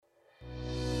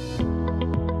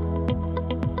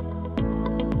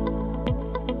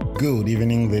Good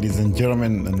evening, ladies and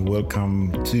gentlemen, and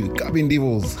welcome to Cabin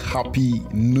Devils. Happy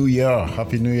New Year.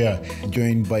 Happy New Year.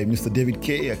 Joined by Mr. David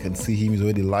K. I can see him is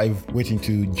already live, waiting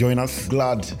to join us.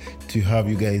 Glad to have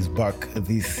you guys back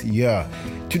this year.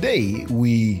 Today,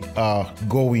 we are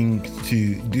going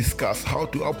to discuss how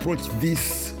to approach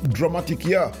this dramatic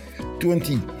year,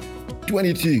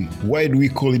 2022. Why do we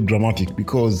call it dramatic?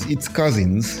 Because its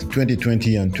cousins,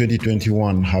 2020 and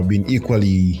 2021, have been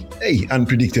equally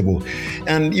unpredictable.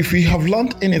 And if we have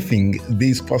learned anything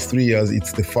these past 3 years,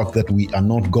 it's the fact that we are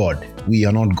not God. We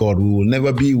are not God. We will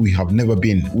never be. We have never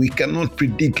been. We cannot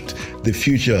predict the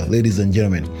future, ladies and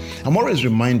gentlemen. I'm always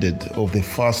reminded of the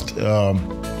first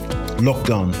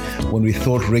lockdown when we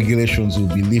thought regulations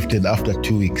would be lifted after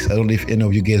 2 weeks. I don't know if any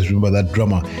of you guys remember that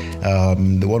drama.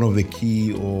 One of the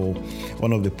key or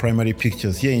one of the primary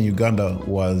pictures here in Uganda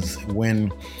was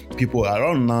when people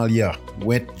around Nalia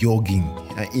went jogging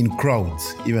in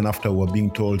crowds, even after we were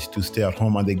being told to stay at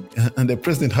home. And the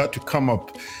president had to come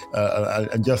up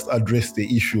and just address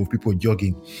the issue of people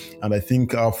jogging. And I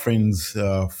think our friends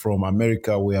from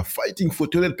America were fighting for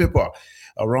toilet paper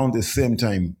around the same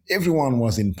time. Everyone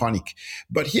was in panic.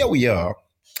 But here we are,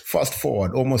 fast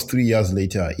forward almost 3 years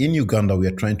later. In Uganda, we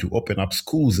are trying to open up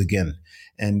schools again.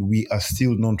 And we are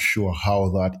still not sure how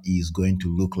that is going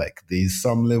to look like. There is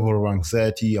some level of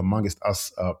anxiety amongst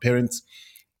us parents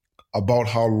about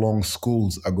how long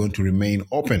schools are going to remain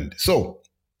open. So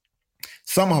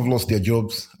some have lost their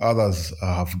jobs, others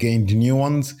have gained new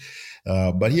ones.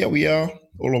 But here we are,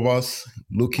 all of us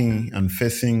looking and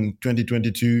facing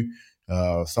 2022.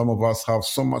 Some of us have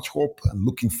so much hope and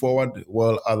looking forward,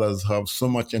 while others have so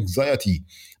much anxiety.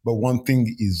 But one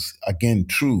thing is, again,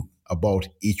 true about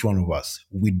each one of us.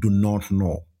 We do not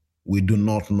know. We do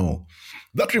not know.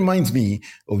 That reminds me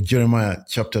of Jeremiah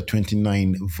chapter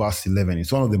 29, verse 11.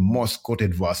 It's one of the most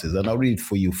quoted verses, and I'll read it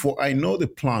for you. For I know the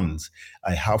plans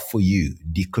I have for you,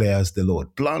 declares the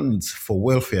Lord. Plans for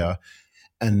welfare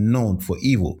and not for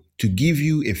evil, to give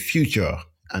you a future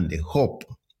and a hope.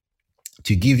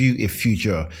 To give you a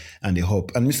future and a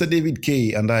hope. And Mr. David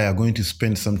K. and I are going to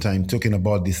spend some time talking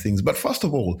about these things. But first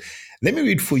of all, let me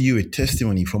read for you a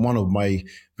testimony from one of my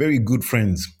very good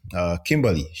friends,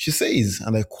 Kimberly. She says,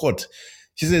 and I quote,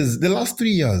 she says, the last 3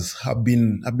 years have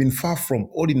been far from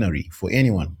ordinary for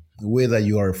anyone. Whether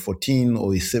you are 14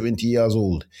 or 70 years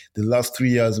old, the last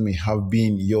 3 years may have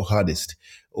been your hardest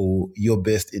or your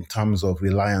best in terms of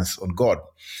reliance on God.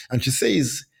 And she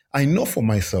says, I know for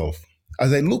myself,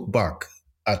 as I look back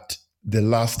at the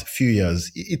last few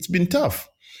years, it's been tough.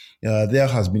 There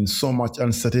has been so much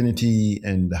uncertainty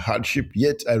and hardship,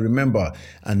 yet I remember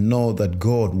and know that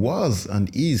God was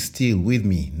and is still with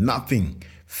me. Nothing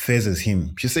phases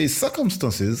him. She says,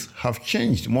 circumstances have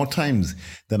changed more times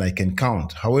than I can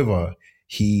count. However,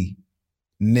 he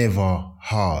never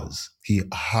has. He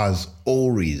has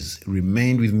always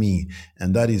remained with me,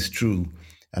 and that is true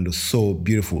and so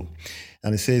beautiful.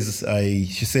 And she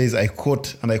says, I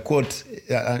quote,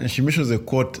 and she mentions a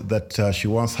quote that she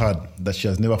once had that she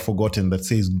has never forgotten that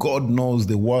says, God knows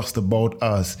the worst about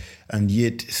us and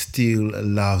yet still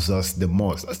loves us the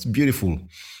most. That's beautiful.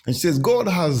 And she says, God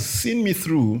has seen me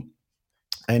through.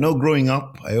 I know growing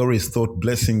up, I always thought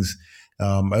blessings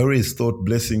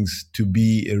to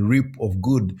be a reap of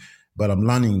good. But I'm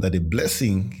learning that a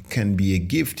blessing can be a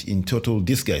gift in total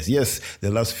disguise. Yes,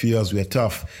 the last few years were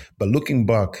tough, but looking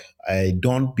back, I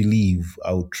don't believe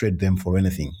I would trade them for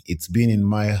anything. It's been in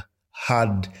my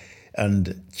hard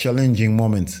and challenging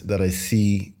moments that I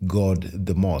see God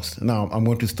the most. Now, I'm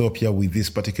going to stop here with this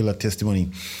particular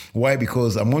testimony. Why?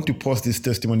 Because I'm going to post this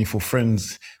testimony for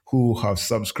friends who have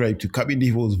subscribed to Cabin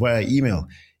Devils via email.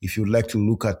 If you'd like to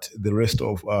look at the rest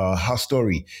of her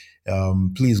story,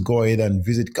 please go ahead and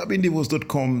visit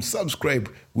cabindevils.com,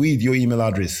 subscribe with your email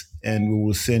address, and we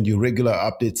will send you regular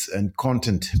updates and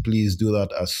content. Please do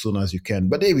that as soon as you can.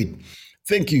 But David,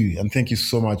 thank you, and thank you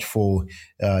so much for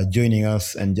joining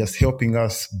us and just helping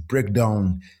us break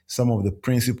down some of the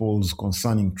principles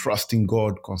concerning trusting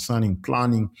God, concerning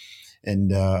planning,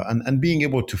 and being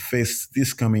able to face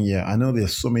this coming year. I know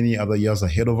there's so many other years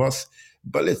ahead of us,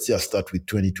 but let's just start with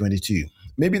 2022.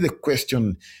 Maybe the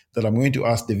question that I'm going to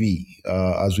ask Devi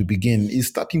as we begin is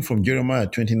starting from Jeremiah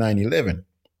 29:11.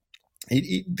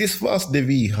 This verse,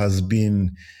 Devi, has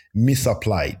been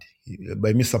misapplied.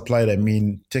 By misapplied, I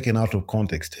mean taken out of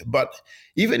context. But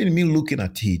even in me looking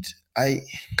at it,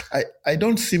 I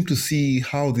don't seem to see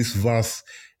how this verse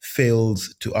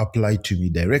fails to apply to me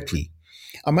directly.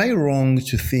 Am I wrong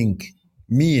to think,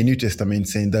 me, a New Testament,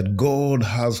 saying that God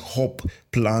has hope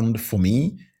planned for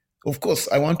me? Of course,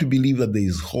 I want to believe that there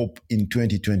is hope in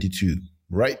 2022,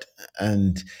 right?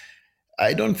 And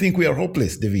I don't think we are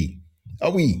hopeless, Devi. Are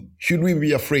we? Should we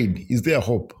be afraid? Is there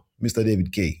hope, Mr.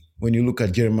 David K? When you look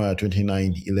at Jeremiah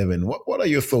 29:11, what are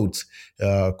your thoughts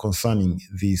concerning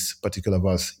this particular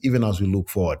verse, even as we look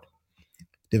forward?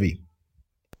 Devi.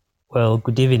 Well,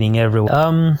 good evening,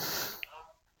 everyone.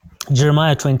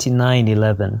 Jeremiah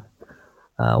 29:11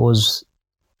 was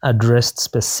addressed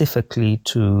specifically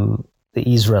to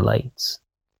the Israelites,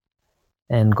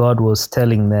 and God was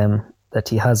telling them that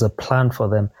He has a plan for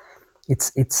them.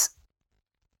 It's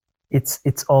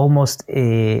almost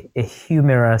a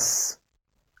humorous,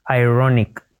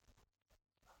 ironic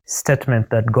statement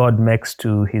that God makes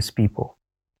to His people,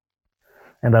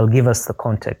 and I'll give us the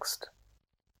context.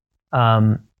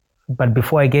 But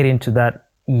before I get into that,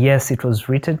 yes, it was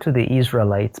written to the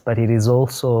Israelites, but it is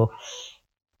also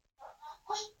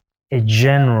a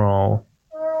general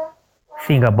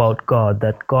thing about God,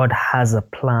 that God has a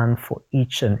plan for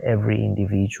each and every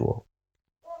individual.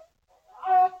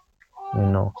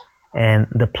 And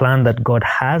the plan that God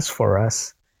has for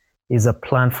us is a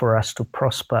plan for us to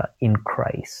prosper in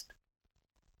Christ.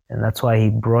 And that's why He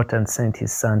brought and sent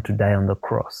His Son to die on the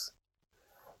cross.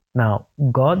 Now,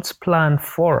 God's plan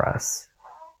for us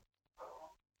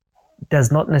does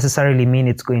not necessarily mean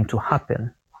it's going to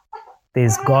happen.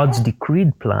 There's God's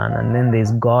decreed plan, and then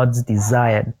there's God's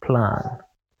desired plan.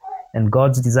 And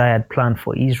God's desired plan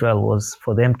for Israel was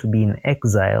for them to be in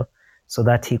exile so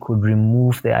that He could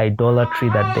remove the idolatry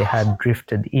that they had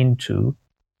drifted into.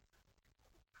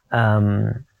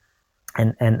 And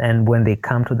when they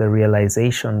come to the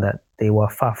realization that they were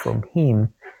far from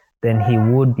Him, then He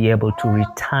would be able to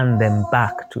return them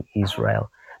back to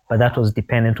Israel. But that was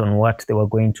dependent on what they were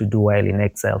going to do while in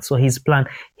exile. So His plan,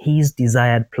 His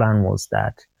desired plan was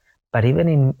that. But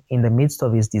even in the midst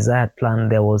of His desired plan,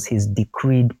 there was His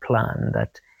decreed plan,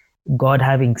 that God,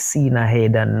 having seen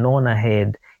ahead and known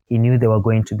ahead, He knew they were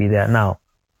going to be there. Now,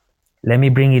 let me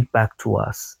bring it back to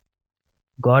us.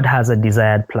 God has a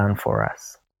desired plan for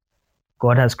us.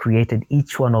 God has created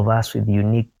each one of us with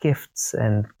unique gifts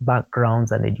and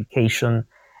backgrounds and education,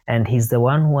 and He's the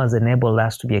one who has enabled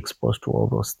us to be exposed to all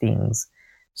those things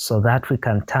so that we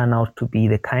can turn out to be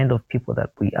the kind of people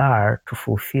that we are, to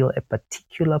fulfill a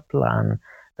particular plan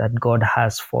that God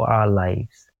has for our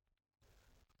lives.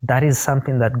 That is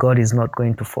something that God is not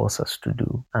going to force us to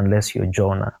do unless you're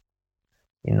Jonah,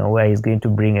 where He's going to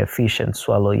bring a fish and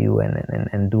swallow you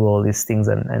and do all these things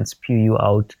and spew you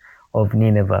out of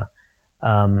Nineveh.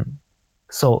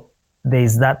 So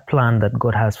there's that plan that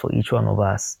God has for each one of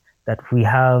us, that we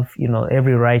have,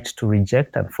 every right to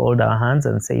reject and fold our hands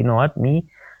and say,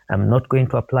 I'm not going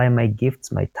to apply my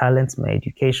gifts, my talents, my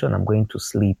education. I'm going to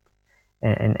sleep,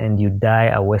 and you die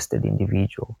a wasted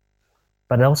individual.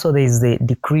 But also there's the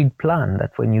decreed plan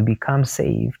that when you become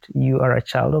saved, you are a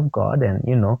child of God, and,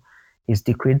 His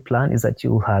decreed plan is that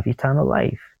you will have eternal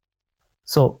life.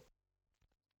 So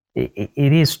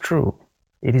it is true.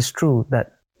 It is true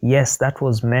that, yes, that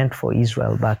was meant for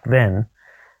Israel back then,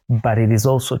 but it is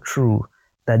also true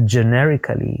that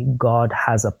generically God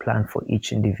has a plan for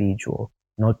each individual,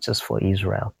 not just for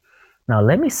Israel. Now,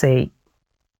 let me say,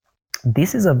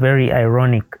 this is a very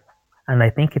ironic, and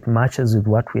I think it matches with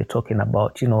what we're talking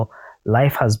about.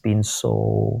 Life has been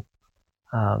so,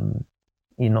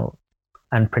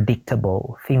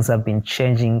 unpredictable. Things have been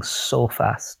changing so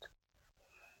fast.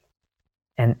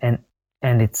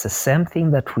 And it's the same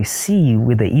thing that we see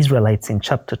with the Israelites in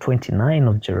chapter 29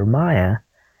 of Jeremiah.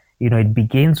 It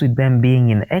begins with them being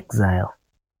in exile.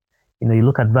 You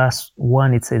look at verse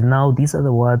 1, it says, "Now these are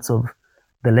the words of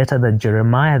the letter that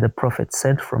Jeremiah the prophet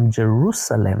sent from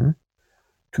Jerusalem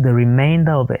to the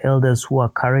remainder of the elders who are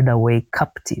carried away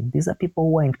captive." These are people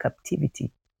who are in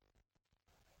captivity.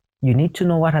 You need to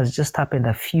know what has just happened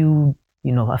a few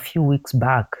weeks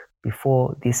back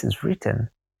before this is written.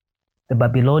 The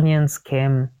Babylonians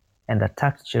came and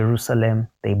attacked Jerusalem.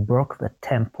 They broke the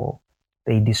temple.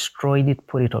 They destroyed it,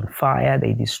 put it on fire.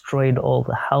 They destroyed all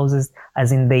the houses,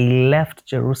 as in they left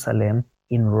Jerusalem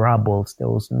in rubble. There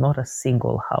was not a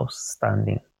single house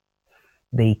standing.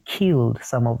 They killed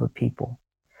some of the people,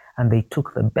 and they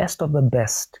took the best of the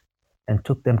best and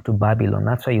took them to Babylon.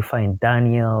 That's why you find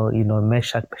Daniel,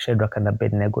 Meshach, Shadrach, and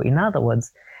Abednego. In other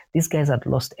words, these guys had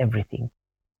lost everything.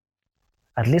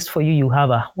 At least for you, you have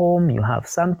a home, you have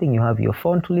something, you have your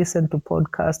phone to listen to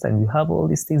podcasts, and you have all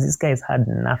these things. These guys had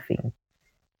nothing,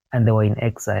 and they were in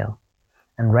exile.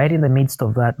 And right in the midst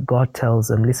of that, God tells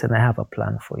them, listen, I have a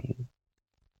plan for you.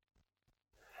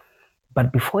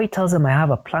 But before He tells them, I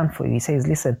have a plan for you, He says,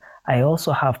 listen, I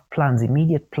also have plans,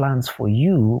 immediate plans for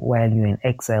you while you're in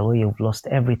exile, where you've lost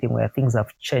everything, where things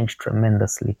have changed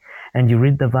tremendously. And you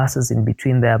read the verses in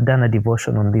between there. I've done a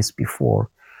devotion on this before.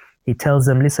 He tells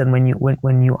them, listen, when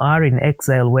you are in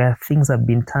exile where things have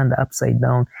been turned upside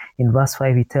down, in verse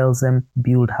 5, he tells them,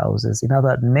 build houses. In other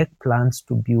words, make plans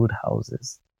to build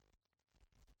houses.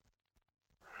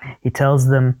 He tells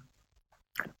them,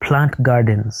 plant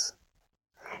gardens.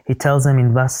 He tells them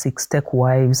in verse 6, take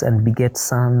wives and beget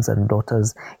sons and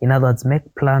daughters. In other words,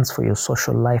 make plans for your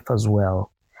social life as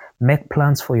well. Make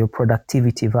plans for your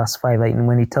productivity, verse 5, and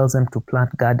when he tells them to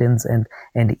plant gardens and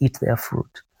eat their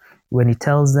fruit. When he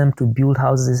tells them to build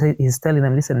houses, he's telling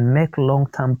them, listen, make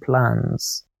long-term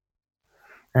plans.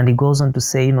 And he goes on to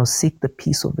say, seek the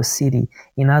peace of the city.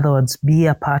 In other words, be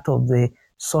a part of the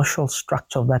social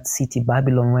structure of that city,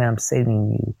 Babylon, where I'm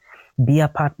sending you. Be a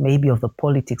part maybe of the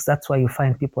politics. That's why you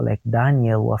find people like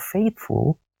Daniel who are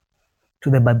faithful to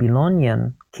the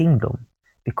Babylonian kingdom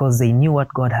because they knew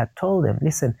what God had told them.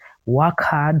 Listen, work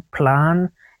hard, plan,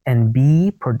 and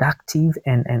be productive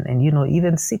and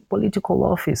even seek political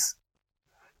office.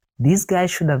 These guys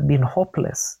should have been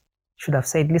hopeless, should have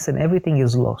said, listen, everything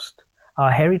is lost. Our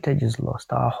heritage is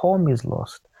lost. Our home is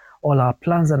lost. All our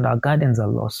plans and our gardens are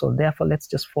lost. So therefore, let's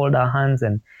just fold our hands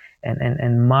and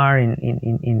mar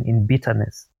in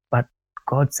bitterness. But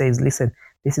God says, listen,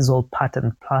 this is all part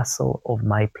and parcel of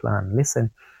my plan. Listen,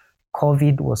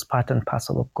 COVID was part and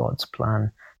parcel of God's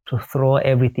plan to throw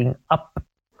everything up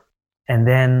and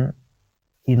then,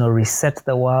 reset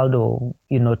the world or,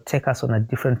 take us on a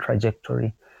different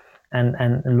trajectory.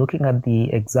 And looking at the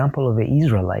example of the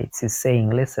Israelites, he's saying,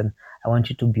 listen, I want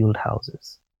you to build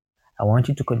houses. I want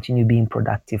you to continue being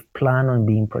productive. Plan on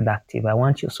being productive. I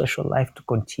want your social life to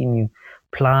continue.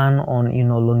 Plan on,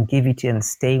 longevity and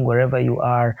staying wherever you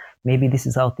are. Maybe this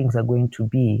is how things are going to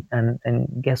be. And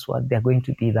guess what? They're going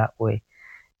to be that way.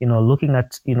 Looking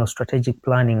at, strategic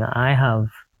planning, I have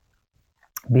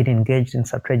been engaged in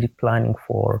strategic planning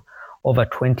for over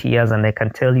 20 years. And I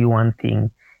can tell you one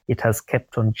thing, it has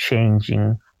kept on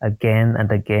changing again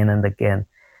and again and again.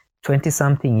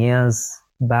 20-something years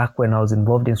back when I was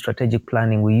involved in strategic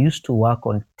planning, we used to work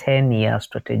on 10-year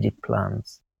strategic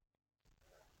plans.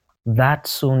 That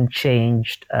soon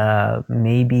changed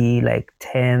maybe like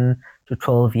 10 to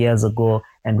 12 years ago,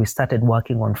 and we started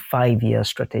working on 5-year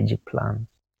strategic plans.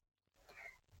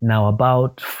 Now,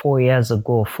 about 4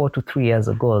 to 3 years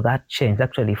ago, that changed.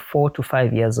 Actually, 4 to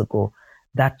 5 years ago,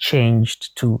 that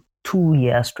changed to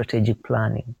 2-year strategic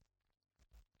planning.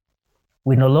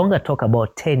 We no longer talk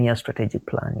about 10-year strategic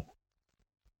planning,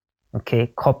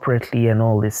 okay, corporately and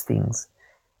all these things.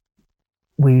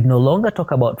 We no longer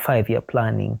talk about 5-year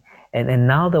planning. And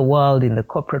now the world, in the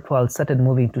corporate world, started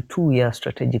moving to 2-year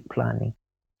strategic planning.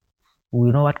 We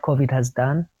know what COVID has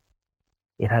done?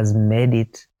 It has made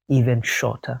it even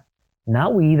shorter. Now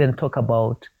we even talk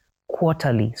about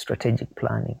quarterly strategic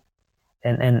planning.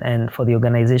 And for the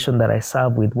organization that I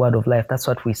serve with, Word of Life, that's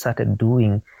what we started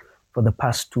doing for the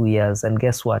past 2 years. And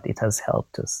guess what? It has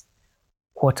helped us.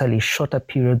 Quarterly, shorter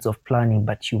periods of planning,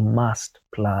 but you must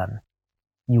plan.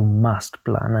 You must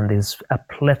plan. And there's a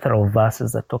plethora of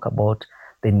verses that talk about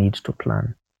the need to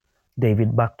plan.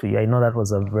 David, back to you. I know that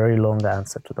was a very long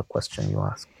answer to the question you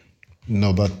asked.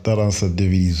 No, that answer,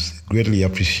 David, is greatly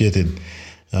appreciated.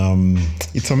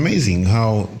 It's amazing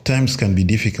how times can be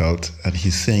difficult, and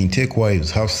he's saying, take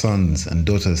wives, have sons and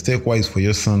daughters. Take wives for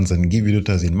your sons and give your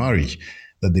daughters in marriage,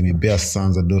 that they may bear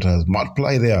sons and daughters.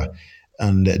 Multiply there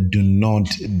and do not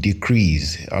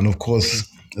decrease. And of course,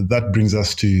 that brings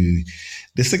us to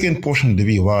the second portion,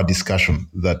 David, of our discussion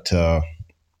that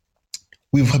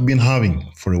we've been having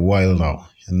for a while now,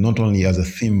 and not only as a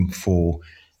theme for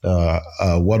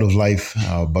Word of Life,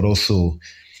 but also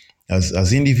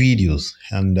as individuals.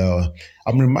 And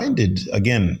I'm reminded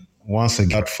again,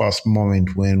 that first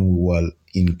moment when we were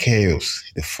in chaos,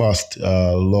 the first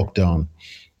lockdown,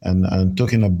 and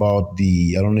talking about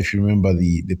I don't know if you remember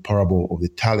the parable of the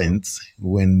talents,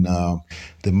 when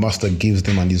the master gives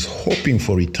them and is hoping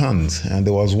for returns. And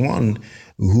there was one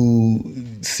who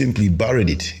simply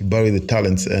buried the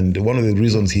talents. And one of the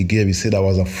reasons he gave, he said, I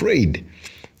was afraid.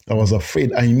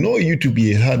 I know you to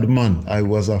be a hard man. I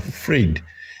was afraid.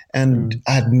 And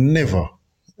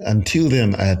until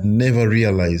then, I had never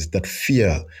realized that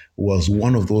fear was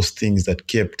one of those things that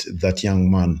kept that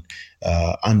young man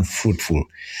unfruitful.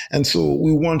 And so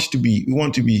we want to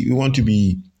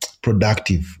be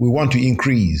productive. We want to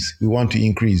increase.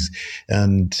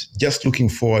 And just looking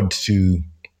forward to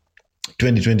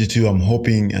 2022, I'm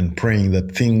hoping and praying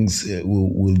that things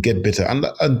will get better. And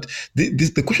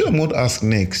the question I'm going to ask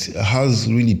next has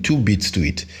really two bits to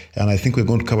it. And I think we're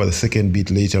going to cover the second bit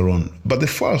later on. But the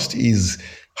first is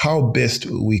how best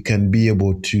we can be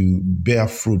able to bear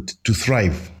fruit, to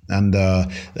thrive And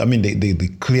I mean, the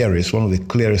clearest, one of the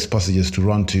clearest passages to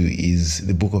run to is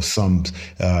the book of Psalms,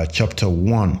 chapter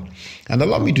 1. And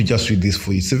allow me to just read this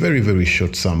for you. It's a very, very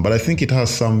short psalm, but I think it has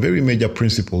some very major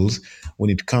principles when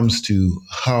it comes to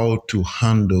how to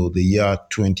handle the year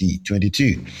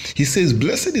 2022. He says,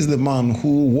 "Blessed is the man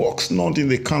who walks not in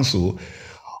the counsel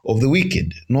of the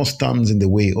wicked, nor stands in the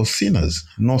way of sinners,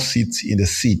 nor sits in the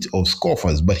seat of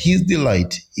scoffers, but his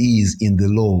delight is in the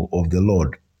law of the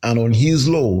Lord. And on his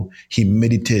law he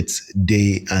meditates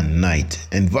day and night."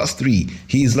 And verse 3,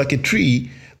 "He is like a tree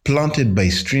planted by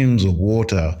streams of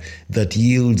water that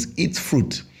yields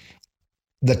fruit,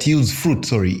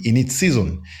 in its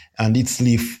season, and its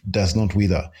leaf does not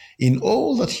wither. In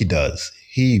all that he does,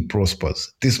 he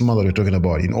prospers." This man that we're talking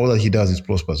about, in all that he does, he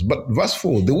prospers. But verse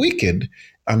 4, "The wicked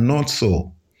are not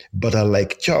so, but are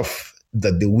like chaff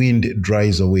that the wind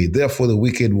dries away. Therefore the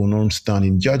wicked will not stand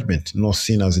in judgment, nor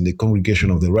sinners in the congregation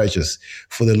of the righteous.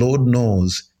 For the Lord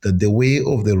knows the way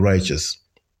of the righteous,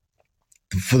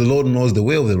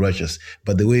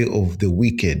 but the way of the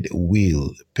wicked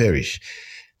will perish."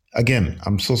 Again,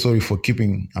 I'm so sorry for I keep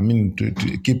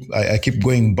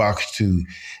going back to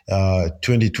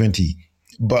 2020,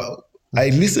 but I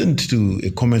listened to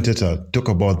a commentator talk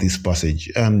about this passage,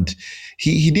 and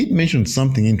he did mention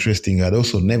something interesting I'd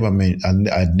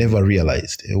never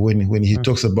realized when he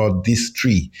talks about this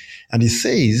tree. And he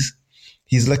says,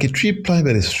 he's like a tree planted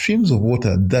by the streams of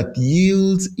water that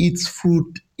yields its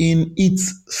fruit in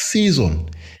its season.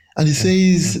 And he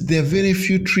says there are very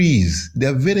few trees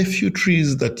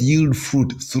that yield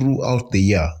fruit throughout the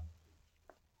year.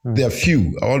 There are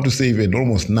few. I want to say even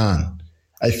almost none.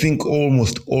 I think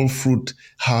almost all fruit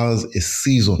has a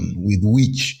season with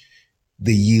which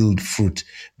they yield fruit.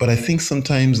 But I think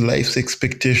sometimes life's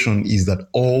expectation is that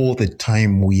all the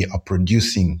time we are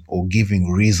producing or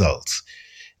giving results.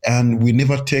 And we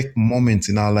never take moments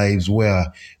in our lives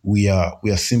where we are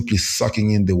simply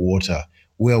sucking in the water,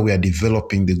 where we are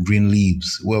developing the green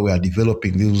leaves, where we are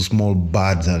developing these small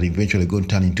buds that eventually going to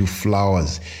turn into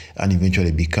flowers and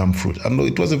eventually become fruit. And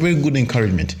it was a very good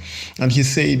encouragement. And he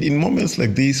said, in moments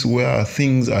like this where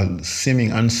things are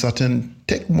seeming uncertain,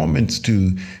 take moments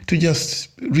to just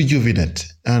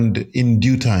rejuvenate, and in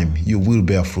due time you will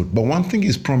bear fruit. But one thing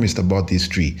is promised about this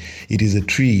tree: it is a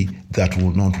tree that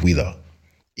will not wither.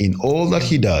 In all that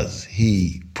he does,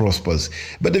 he prospers.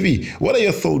 But David, what are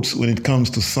your thoughts when it comes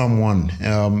to Psalm 1?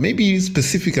 Maybe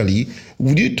specifically,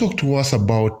 would you talk to us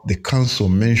about the counsel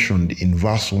mentioned in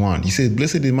verse 1? He says,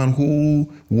 "Blessed is the man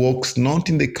who walks not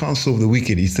in the counsel of the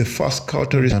wicked." It's the first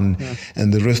characteristic,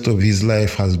 and the rest of his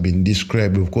life has been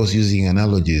described, of course, using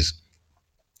analogies.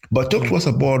 But talk to us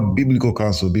about biblical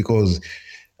counsel,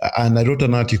 and I wrote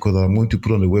an article that I'm going to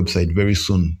put on the website very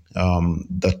soon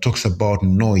that talks about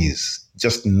noise.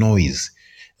 Just noise.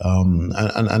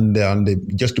 And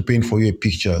just to paint for you a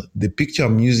picture, the picture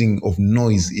I'm using of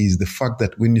noise is the fact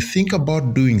that when you think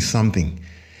about doing something,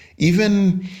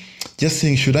 even just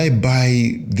saying, should I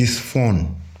buy this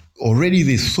phone? Already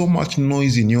there's so much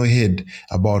noise in your head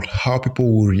about how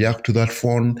people will react to that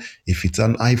phone. If it's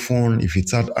an iPhone, if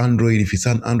it's an Android,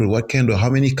 how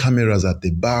many cameras at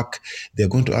the back? They're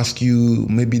going to ask you,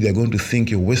 maybe they're going to think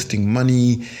you're wasting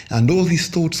money. And all these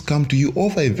thoughts come to you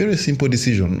over a very simple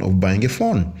decision of buying a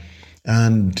phone.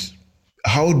 And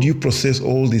how do you process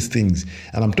all these things?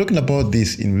 And I'm talking about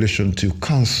this in relation to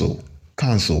counsel.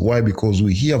 Why? Because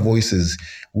we hear voices,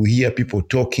 we hear people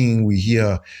talking,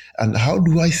 and how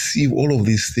do I see all of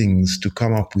these things to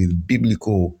come up with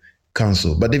biblical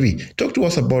counsel? But David, talk to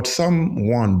us about Psalm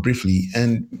 1 briefly,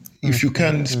 and if you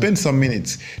can spend some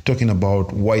minutes talking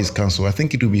about wise counsel, I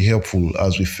think it will be helpful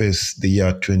as we face the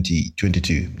year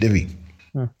 2022. David.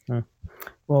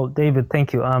 Well, David,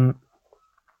 thank you. One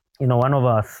of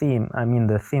our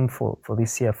the theme for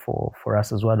this year for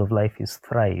us as Word of Life is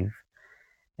thrive.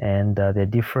 And there are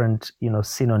different,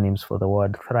 synonyms for the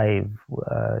word thrive.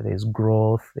 There's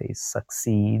growth, there's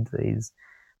succeed, there's,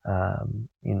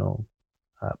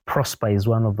 prosper is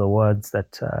one of the words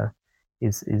that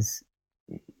is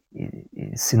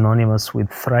synonymous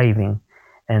with thriving.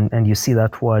 And you see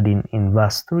that word in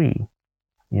verse 3,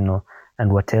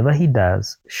 and whatever he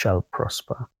does shall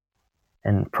prosper.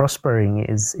 And prospering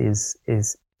is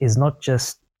not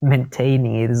just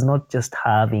maintaining, it is not just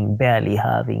having, barely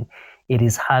having. It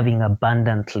is having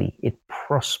abundantly. It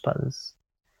prospers.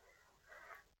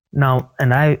 Now,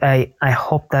 and I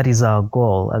hope that is our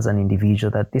goal as an individual,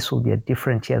 that this will be a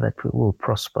different year that we will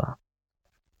prosper.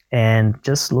 And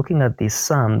just looking at this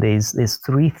psalm, there's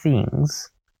three things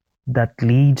that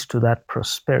lead to that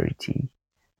prosperity.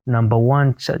 Number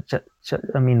one,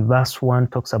 verse 1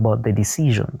 talks about the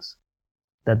decisions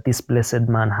that this blessed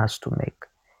man has to make.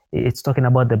 It's talking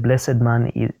about the blessed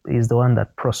man is the one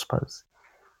that prospers.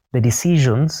 The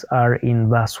decisions are in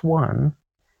verse 1,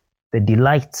 the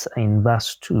delights are in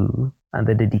verse 2, and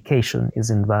the dedication is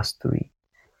in verse 3.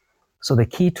 So the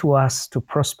key to us to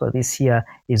prosper this year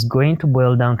is going to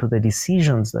boil down to the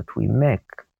decisions that we make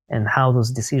and how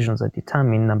those decisions are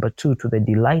determined. Number 2, to the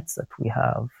delights that we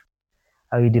have.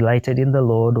 Are you delighted in the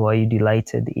Lord, or are you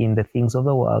delighted in the things of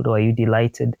the world, or are you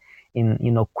delighted in,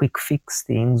 quick fix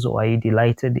things, or are you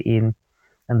delighted in,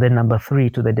 and then number 3,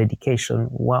 to the dedication,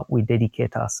 what we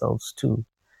dedicate ourselves to.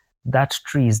 That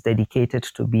tree is dedicated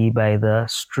to be by the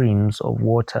streams of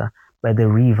water, by the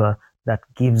river that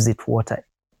gives it water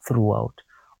throughout.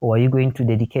 Or are you going to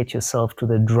dedicate yourself to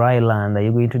the dry land? Are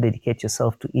you going to dedicate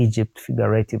yourself to Egypt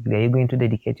figuratively? Are you going to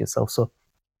dedicate yourself? So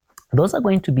those are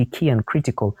going to be key and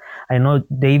critical. I know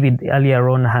David earlier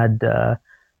on had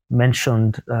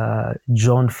mentioned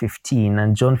John 15,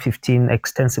 and John 15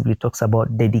 extensively talks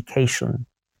about dedication,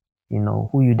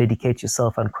 who you dedicate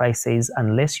yourself. And Christ says,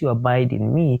 unless you abide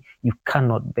in me, you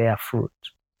cannot bear fruit.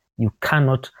 You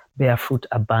cannot bear fruit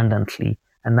abundantly,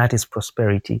 and that is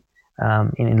prosperity,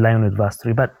 in line with verse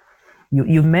 3. But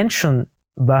you mentioned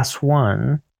verse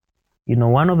 1,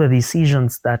 one of the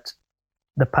decisions that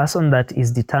the person that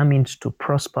is determined to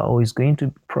prosper or is going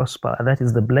to prosper, that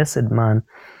is the blessed man,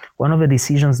 one of the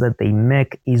decisions that they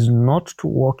make is not to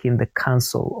walk in the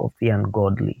counsel of the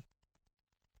ungodly.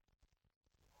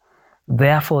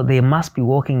 Therefore, they must be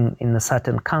walking in a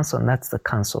certain counsel, and that's the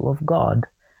counsel of God.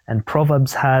 And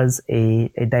Proverbs has a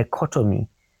dichotomy.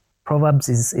 Proverbs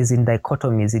is in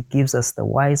dichotomies. It gives us the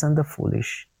wise and the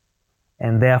foolish.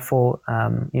 And therefore,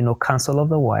 counsel of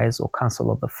the wise or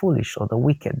counsel of the foolish or the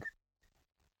wicked.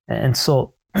 And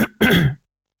so,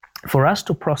 for us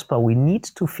to prosper, we need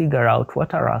to figure out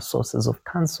what are our sources of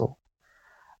counsel.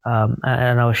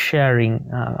 And I was sharing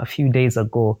a few days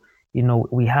ago,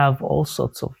 we have all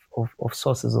sorts of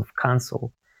sources of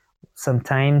counsel.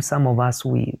 Sometimes some of us,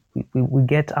 we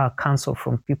get our counsel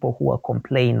from people who are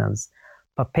complainers,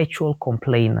 perpetual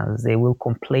complainers. They will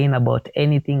complain about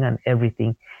anything and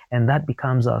everything, and that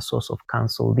becomes our source of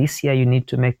counsel. This year, you need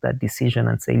to make that decision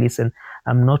and say, listen,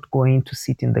 I'm not going to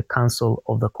sit in the counsel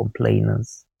of the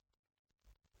complainers.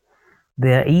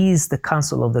 There is the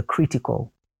counsel of the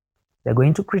critical. They're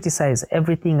going to criticize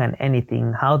everything and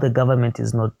anything, how the government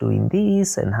is not doing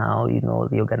this and how,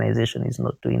 the organization is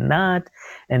not doing that.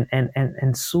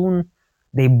 And soon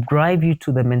they drive you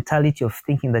to the mentality of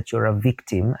thinking that you're a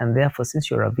victim. And therefore, since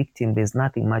you're a victim, there's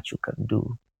nothing much you can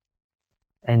do.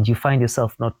 And you find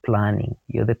yourself not planning.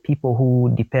 You're the people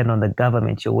who depend on the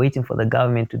government. You're waiting for the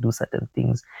government to do certain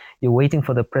things. You're waiting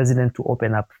for the president to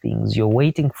open up things. You're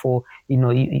waiting for,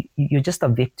 you're just a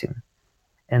victim.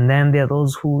 And then there are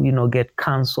those who, get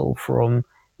counsel from,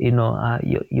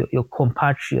 your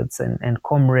compatriots and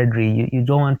camaraderie. You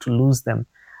don't want to lose them.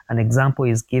 An example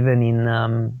is given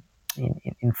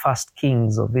in First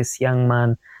Kings of this young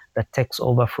man that takes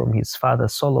over from his father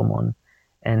Solomon,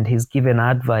 and he's given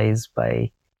advice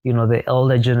by, the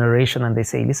elder generation, and they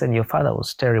say, listen, your father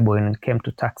was terrible when it came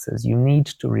to taxes. You need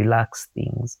to relax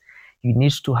things. You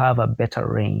need to have a better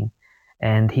reign.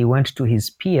 And he went to his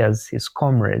peers, his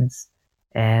comrades,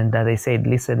 and they said,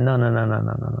 listen,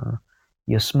 no.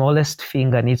 Your smallest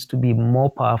finger needs to be more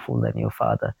powerful than your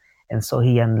father. And so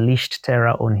he unleashed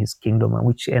terror on his kingdom,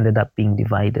 which ended up being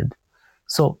divided.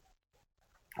 So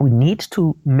we need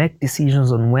to make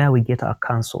decisions on where we get our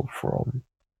counsel from.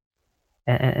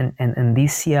 And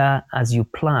this year, as you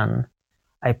plan,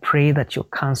 I pray that your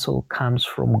counsel comes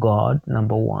from God,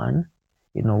 number one.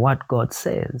 What God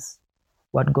says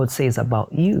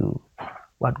about you,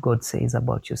 what God says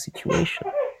about your situation,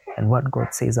 and what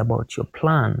God says about your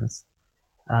plans,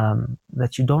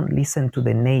 that you don't listen to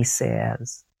the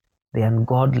naysayers, the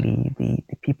ungodly, the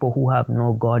people who have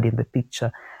no God in the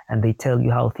picture, and they tell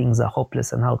you how things are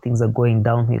hopeless and how things are going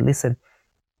downhill. Listen,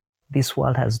 this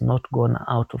world has not gone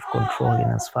out of control in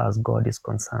as far as God is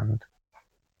concerned.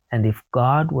 And if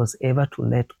God was ever to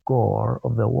let go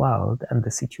of the world and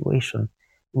the situation,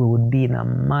 we would be in a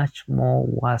much more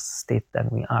worse state than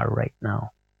we are right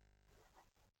now.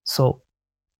 So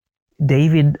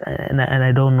David, and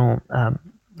I don't know,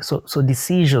 so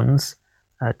decisions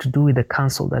to do with the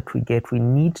counsel that we get, we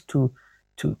need to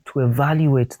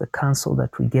evaluate the counsel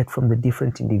that we get from the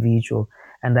different individual.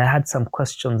 And I had some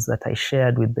questions that I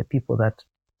shared with the people that,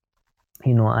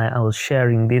 I was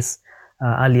sharing this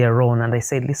earlier on, and I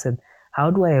said, listen,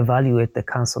 how do I evaluate the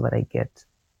counsel that I get?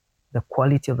 The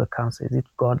quality of the counsel, is it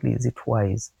godly, is it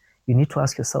wise? You need to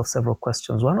ask yourself several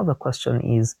questions. One of the questions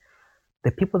is,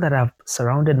 the people that I've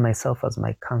surrounded myself as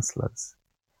my counselors,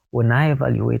 when I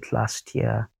evaluate last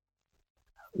year,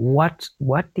 what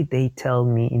did they tell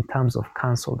me in terms of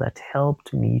counsel that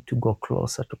helped me to go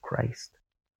closer to Christ?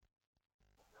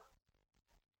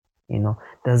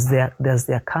 Does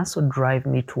their counsel drive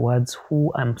me towards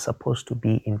who I'm supposed to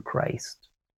be in Christ?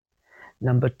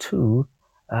 Number two,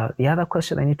 the other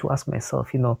question I need to ask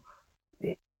myself,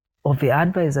 of the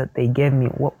advice that they gave me,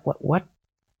 what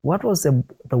was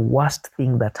the worst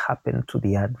thing that happened to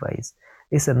the advice?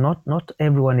 Listen, not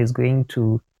everyone is going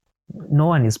to, no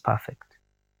one is perfect.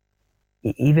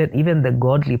 Even the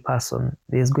godly person,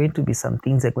 there's going to be some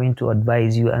things they're going to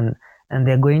advise you, and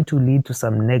they're going to lead to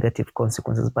some negative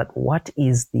consequences. But what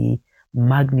is the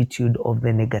magnitude of the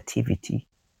negativity?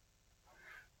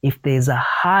 If there's a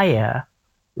higher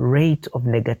rate of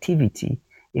negativity,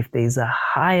 if there's a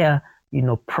higher,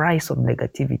 price of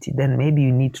negativity, then maybe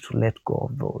you need to let go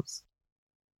of those.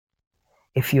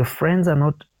 If your friends are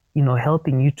not,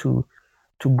 helping you to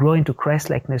grow into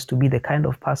Christ-likeness, to be the kind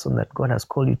of person that God has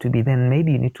called you to be, then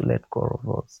maybe you need to let go of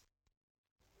those.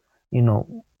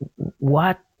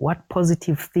 What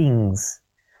positive things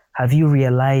have you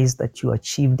realized that you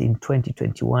achieved in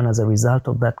 2021 as a result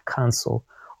of that counsel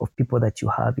of people that you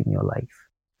have in your life?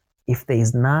 If there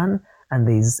is none and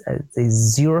there's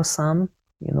zero sum,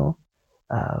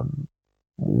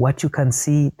 what you can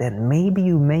see, then maybe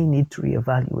you may need to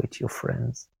reevaluate your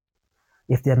friends.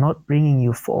 If they're not bringing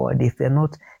you forward, if they're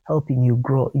not helping you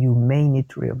grow, you may need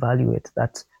to reevaluate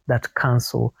that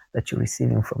counsel that you're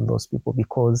receiving from those people,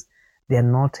 because they're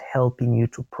not helping you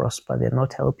to prosper. They're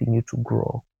not helping you to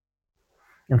grow.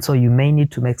 And so you may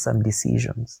need to make some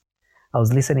decisions. I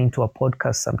was listening to a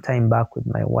podcast some time back with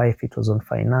my wife. It was on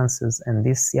finances, and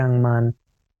this young man,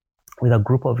 with a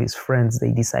group of his friends,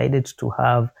 they decided to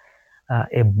have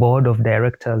a board of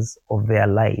directors of their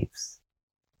lives.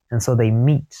 And so they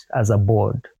meet as a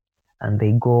board, and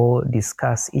they go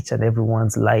discuss each and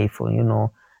everyone's life,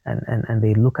 and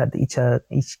they look at each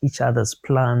other's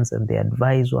plans, and they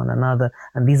advise one another.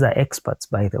 And these are experts,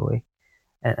 by the way.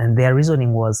 And their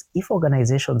reasoning was, if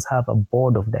organizations have a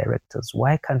board of directors,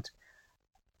 why can't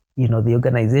the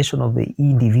organization of the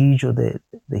individual,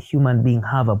 the human being,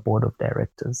 have a board of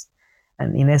directors?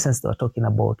 And in essence, they were talking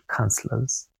about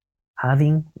counselors,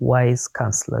 having wise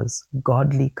counselors,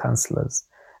 godly counselors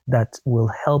that will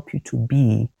help you to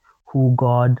be who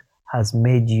God has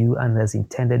made you and has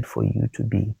intended for you to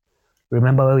be.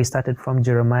 Remember where we started from?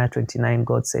 Jeremiah 29,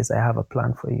 God says, I have a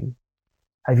plan for you.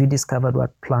 Have you discovered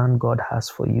what plan God has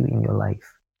for you in your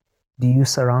life? Do you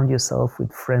surround yourself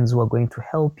with friends who are going to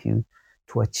help you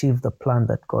to achieve the plan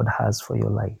that God has for your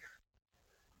life?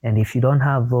 And if you don't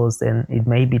have those, then it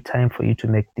may be time for you to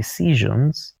make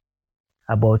decisions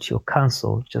about your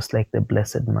counsel, just like the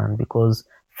blessed man, because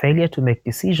failure to make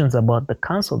decisions about the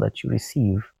counsel that you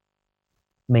receive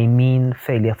may mean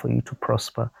failure for you to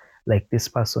prosper, like this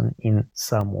person in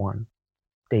Psalm 1.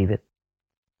 David.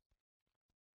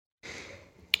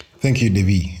 Thank you,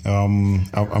 Devi.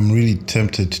 I'm really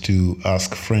tempted to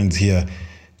ask friends here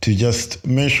to just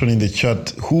mention in the chat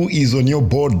who is on your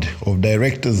board of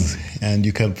directors, and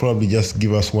you can probably just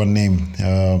give us one name.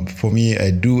 For me,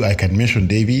 I can mention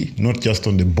Davey, not just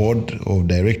on the board of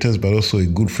directors, but also a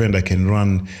good friend I can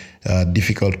run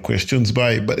difficult questions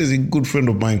by. But there's a good friend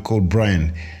of mine called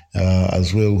Brian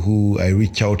as well, who I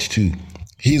reach out to.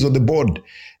 He's on the board.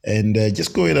 And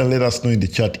just go ahead and let us know in the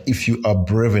chat, if you are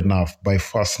brave enough, by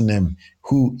first name,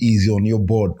 who is on your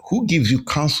board, who gives you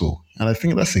counsel. And I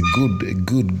think that's a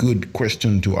good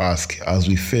question to ask as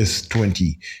we face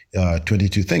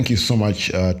 2022. Thank you so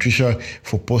much, Trisha,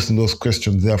 for posting those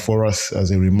questions there for us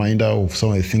as a reminder of some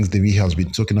of the things that we has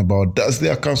been talking about. Does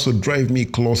their counsel drive me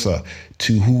closer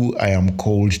to who I am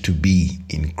called to be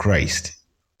in Christ?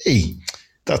 Hey,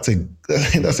 that's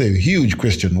a huge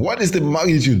question. What is the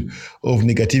magnitude of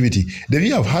negativity?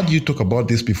 Devi, I've heard you talk about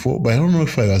this before, but I don't know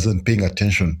if I wasn't paying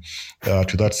attention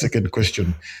to that second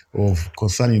question of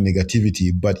concerning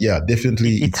negativity. But yeah,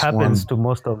 definitely it happens to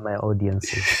most of my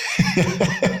audiences.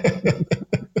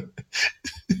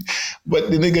 But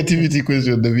the negativity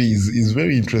question, Devi, is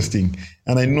very interesting,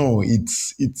 and I know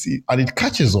it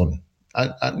catches on.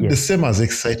 And yes. The same as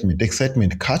excitement.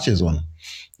 Excitement catches on.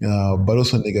 But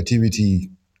also negativity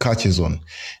catches on.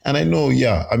 And I know,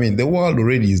 the world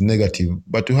already is negative,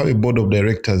 but to have a board of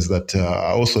directors that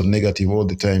are also negative all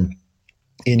the time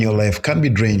in your life can be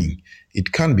draining.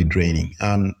 It can be draining.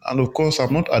 And of course,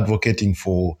 I'm not advocating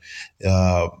for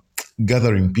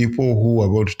gathering people who are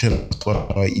going to tell us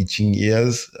what our itching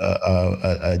ears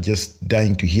are just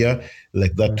dying to hear,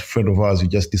 like that friend of ours we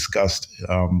just discussed.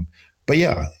 But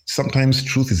yeah, sometimes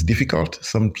truth is difficult.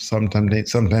 Sometimes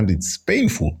it's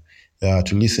painful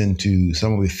to listen to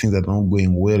some of the things that are not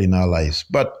going well in our lives.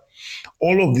 But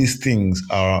All of these things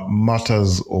are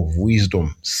matters of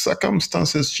wisdom.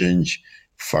 Circumstances change,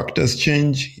 factors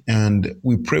change, and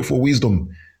we pray for wisdom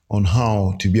on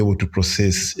how to be able to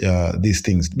process these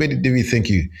things. David, thank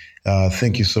you.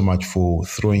 Thank you so much for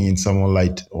throwing in some more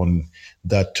light on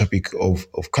that topic of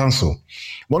counsel.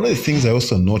 One of the things I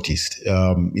also noticed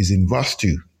is in verse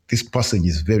 2. This passage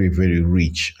is very, very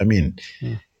rich. I mean,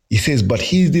 he says, but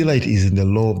his delight is in the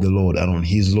law of the Lord, and on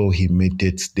his law he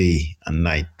meditates day and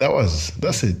night.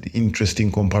 That's an interesting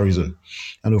comparison.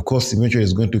 And of course, eventually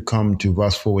it's going to come to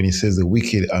verse 4 when he says the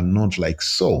wicked are not like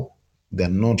so. They're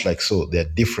not like so, they're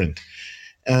different.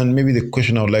 And maybe the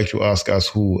question I would like to ask us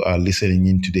who are listening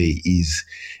in today is,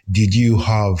 did you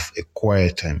have a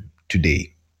quiet time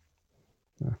today?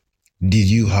 Did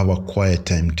you have a quiet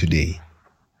time today?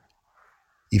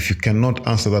 If you cannot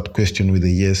answer that question with a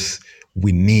yes,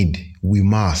 we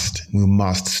must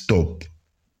stop.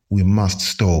 We must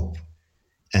stop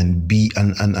and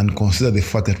consider the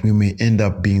fact that we may end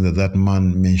up being that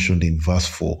man mentioned in verse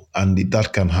 4. And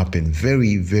that can happen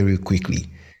very, very quickly.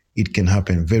 It can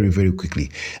happen very, very quickly.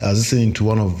 I was listening to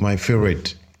one of my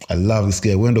favorite, I love this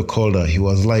guy, Wendell Calder. He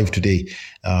was live today.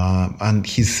 And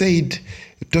he said,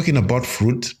 talking about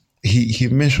fruit, he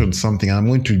mentioned something. I'm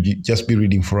going to just be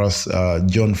reading for us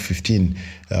John 15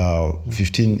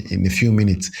 in a few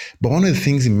minutes. But one of the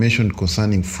things he mentioned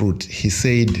concerning fruit, he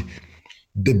said,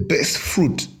 the best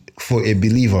fruit for a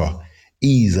believer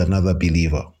is another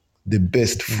believer. The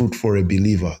best fruit for a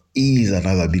believer is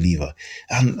another believer.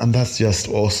 And that's just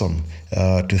awesome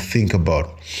to think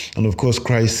about. And of course,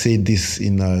 Christ said this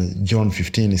in John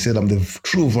 15. He said, I'm the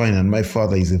true vine and my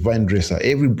Father is a vine dresser.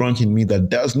 Every branch in me that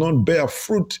does not bear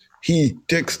fruit, he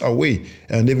takes away.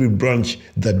 And every branch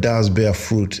that does bear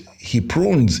fruit, he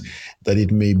prunes that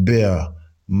it may bear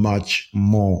much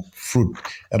more fruit.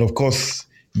 And of course,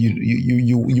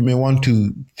 you may want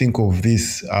to think of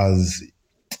this as,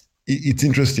 it's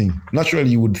interesting.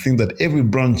 Naturally, you would think that every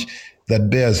branch that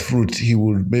bears fruit, he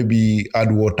would maybe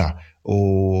add water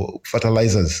or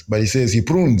fertilizers. But he says he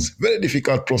prunes. Very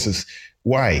difficult process.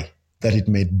 Why? That it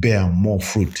may bear more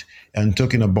fruit. And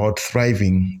talking about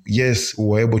thriving, yes, we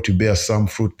were able to bear some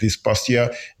fruit this past year,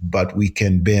 but we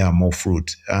can bear more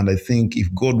fruit. And I think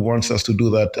if God wants us to do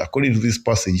that, according to this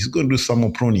passage, he's going to do some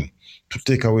more pruning to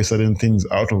take away certain things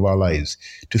out of our lives.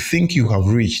 To think you have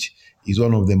reached is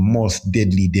one of the most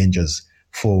deadly dangers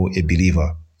for a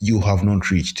believer. You have not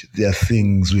reached. There are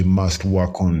things we must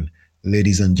work on,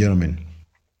 ladies and gentlemen,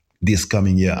 this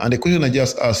coming year. And the question I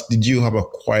just asked, did you have a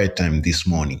quiet time this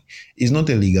morning? Is not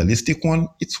a legalistic one.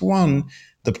 It's one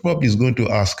that probably is going to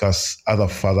ask us other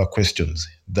further questions,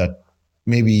 that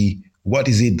maybe, what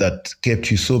is it that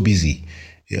kept you so busy?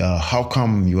 How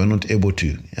come you are not able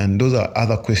to? And those are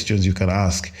other questions you can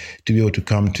ask to be able to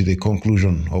come to the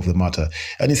conclusion of the matter.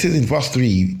 And it says in verse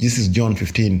 3, this is John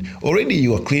 15, already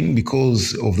you are clean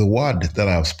because of the word that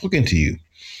I have spoken to you.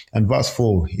 And verse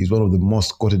 4 is one of the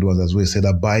most quoted ones as well. It said,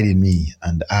 abide in me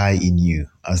and I in you.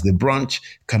 As the branch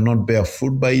cannot bear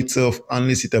fruit by itself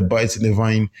unless it abides in the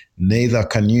vine, neither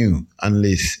can you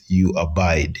unless you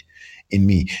abide in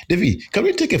me. David, can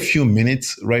we take a few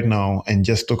minutes right now and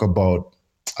just talk about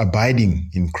abiding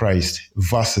in Christ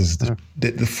versus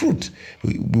the fruit?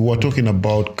 We were talking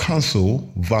about counsel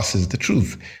versus the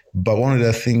truth. But one of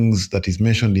the things that is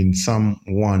mentioned in Psalm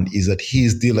 1 is that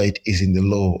his delight is in the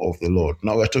law of the Lord.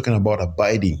 Now we're talking about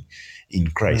abiding in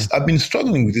Christ. I've been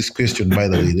struggling with this question, by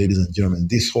the way, ladies and gentlemen,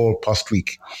 this whole past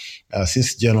week,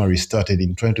 since January started,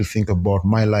 in trying to think about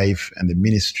my life and the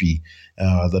ministry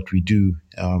that we do.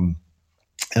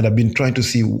 And I've been trying to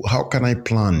see, how can I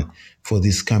plan for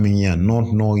this coming year,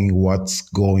 not knowing what's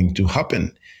going to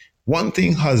happen. One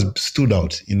thing has stood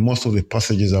out in most of the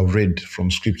passages I've read from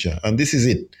Scripture, and this is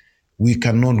it. We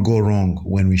cannot go wrong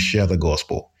when we share the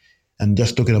gospel. And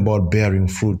just talking about bearing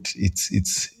fruit,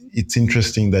 it's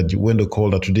interesting that Wendell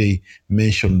Calder today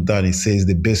mentioned that. It says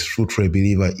the best fruit for a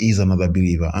believer is another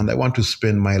believer. And I want to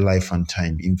spend my life and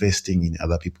time investing in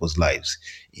other people's lives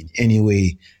in any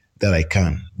way that I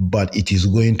can. But it is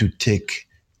going to take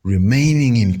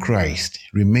remaining in Christ,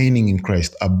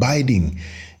 abiding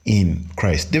in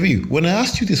Christ. David, when I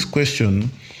asked you this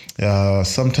question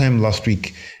sometime last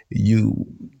week,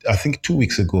 I think 2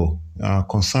 weeks ago,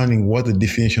 concerning what the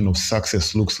definition of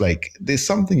success looks like, there's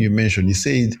something you mentioned. You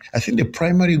said, I think the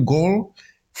primary goal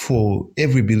for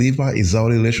every believer is our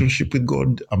relationship with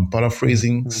God. I'm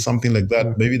paraphrasing something like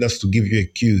that. Maybe that's to give you a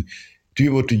cue to be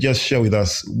able to just share with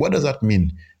us, what does that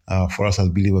mean for us as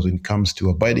believers when it comes to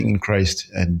abiding in Christ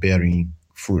and bearing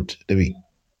fruit? David?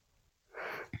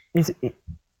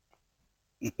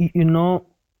 You know,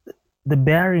 the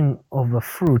bearing of a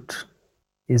fruit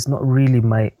is not really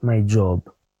my job.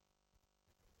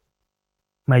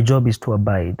 My job is to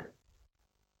abide.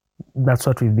 That's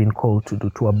what we've been called to do,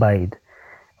 to abide.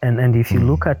 And if you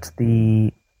look at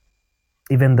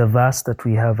even the verse that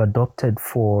we have adopted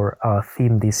for our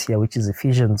theme this year, which is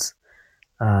Ephesians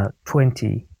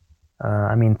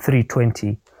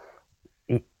 3:20,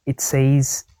 it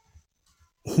says,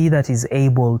 he that is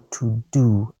able to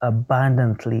do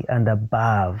abundantly and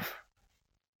above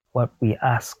what we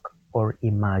ask or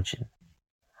imagine,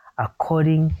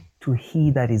 according to he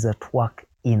that is at work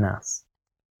in us.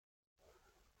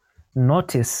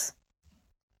 Notice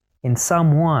in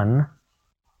Psalm 1,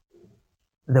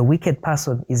 the wicked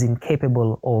person is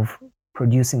incapable of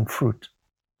producing fruit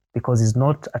because he's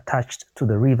not attached to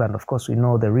the river. And of course, we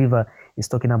know the river is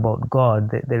talking about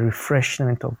God, the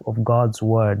refreshment of God's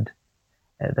word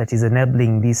that is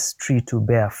enabling this tree to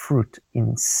bear fruit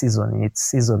in its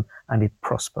season, and it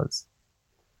prospers.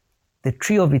 The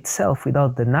tree of itself,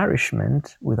 without the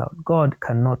nourishment, without God,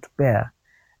 cannot bear.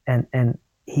 And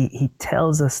he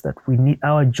tells us that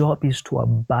our job is to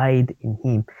abide in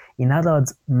him. In other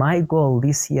words, my goal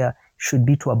this year should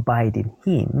be to abide in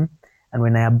him. And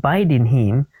when I abide in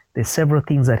him, there's several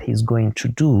things that he's going to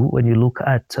do when you look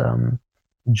at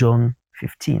John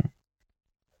 15.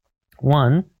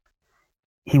 One,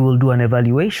 he will do an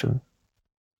evaluation.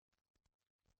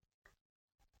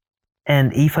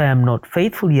 And if I am not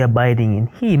faithfully abiding in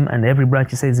him, and every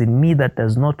branch, he says, in me that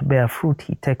does not bear fruit,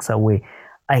 he takes away.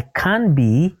 I can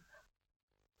be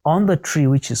on the tree,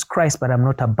 which is Christ, but I'm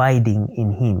not abiding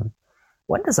in him.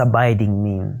 What does abiding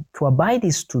mean? To abide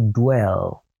is to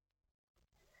dwell,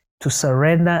 to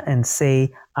surrender and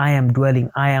say, I am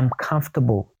dwelling, I am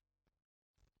comfortable.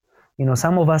 You know,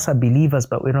 some of us are believers,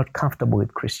 but we're not comfortable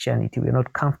with Christianity. We're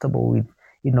not comfortable with,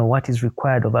 what is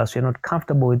required of us. We're not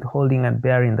comfortable with holding and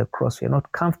bearing the cross. We're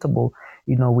not comfortable,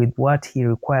 with what he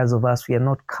requires of us. We are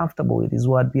not comfortable with his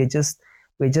word. It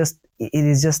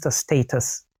is just a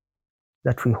status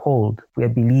that we hold. We are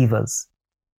believers.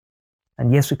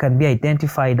 And yes, we can be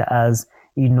identified as,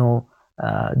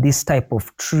 this type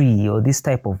of tree or this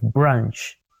type of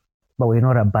branch, but we're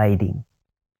not abiding.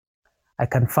 I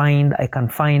can find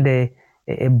a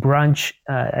branch.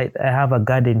 I have a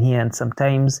garden here, and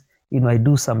sometimes, I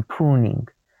do some pruning,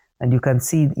 and you can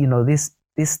see,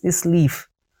 this leaf,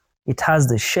 it has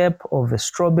the shape of a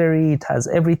strawberry, it has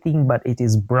everything, but it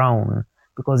is brown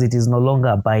because it is no longer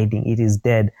abiding, it is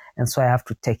dead, and so I have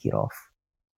to take it off.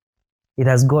 It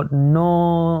has got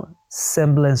no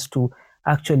semblance to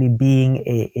actually being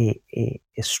a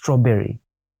strawberry.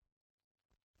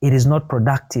 It is not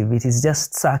productive. It is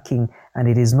just sucking, and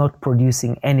it is not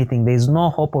producing anything. There is no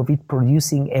hope of it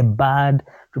producing a bud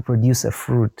to produce a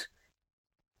fruit.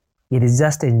 It is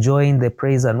just enjoying the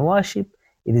praise and worship.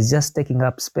 It is just taking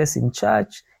up space in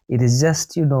church. It is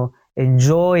just,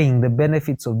 enjoying the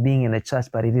benefits of being in a church,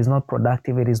 but it is not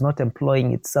productive. It is not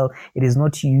employing itself. It is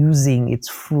not using its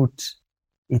fruit,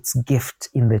 its gift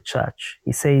in the church.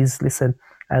 He says, listen,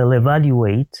 I'll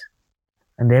evaluate,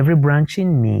 and every branch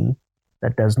in me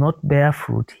that does not bear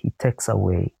fruit, he takes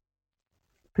away.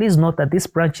 Please note that this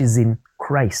branch is in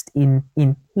Christ, in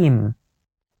him.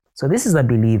 So this is a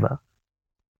believer.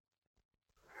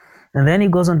 And then he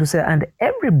goes on to say, and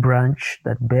every branch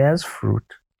that bears fruit,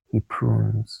 he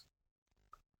prunes,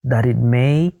 that it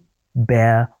may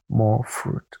bear more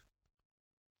fruit.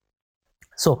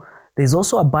 So there's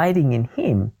also abiding in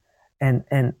him, and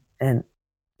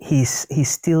he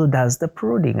still does the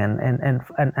pruning.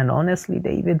 And honestly,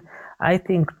 David, I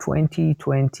think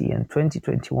 2020 and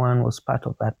 2021 was part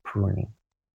of that pruning.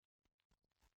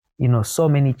 So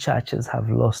many churches have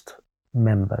lost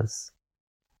members.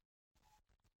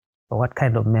 But what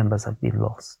kind of members have been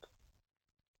lost?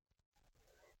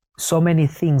 So many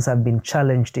things have been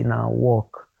challenged in our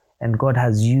walk, and God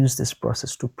has used this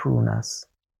process to prune us.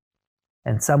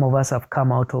 And some of us have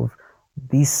come out of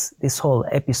this whole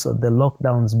episode, the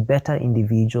lockdowns, better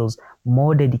individuals,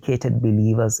 more dedicated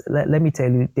believers. Let me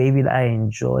tell you, David, I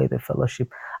enjoy the fellowship.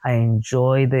 I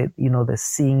enjoy the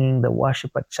singing, the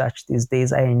worship at church these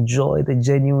days. I enjoy the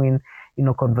genuine,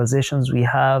 conversations we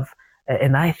have.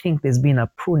 And I think there's been a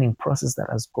pruning process that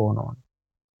has gone on.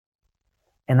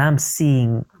 And I'm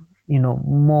seeing,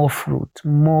 more fruit.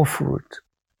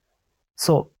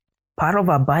 So part of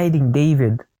abiding,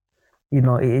 David,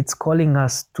 it's calling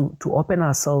us to open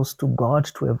ourselves to God,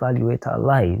 to evaluate our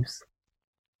lives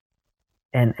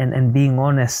and being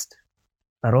honest,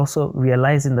 but also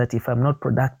realizing that if I'm not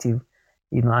productive,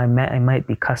 I might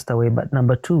be cast away. But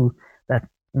number two, that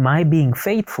my being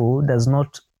faithful does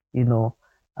not,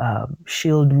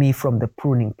 shield me from the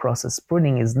pruning process.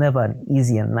 Pruning is never an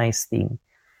easy and nice thing.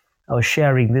 I was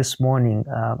sharing this morning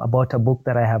about a book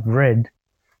that I have read.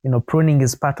 Pruning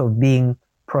is part of being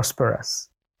prosperous,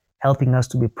 helping us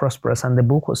to be prosperous. And the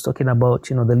book was talking about,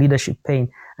 the leadership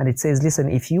pain. And it says, listen,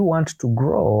 if you want to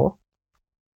grow,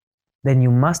 then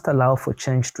you must allow for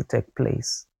change to take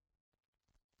place.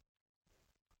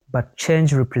 But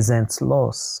change represents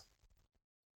loss.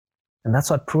 And that's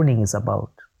what pruning is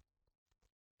about.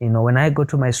 When I go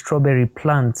to my strawberry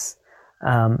plants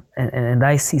and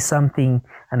I see something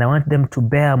and I want them to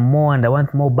bear more and I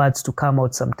want more buds to come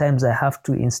out, sometimes I have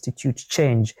to institute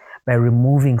change by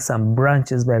removing some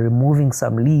branches, by removing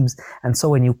some leaves. And so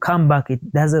when you come back,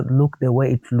 it doesn't look the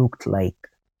way it looked like.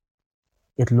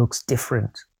 It looks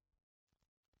different.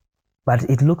 But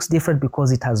it looks different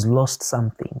because it has lost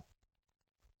something.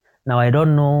 Now, I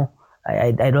don't know,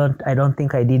 I don't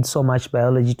think I did so much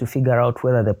biology to figure out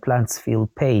whether the plants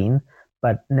feel pain,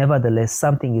 but nevertheless,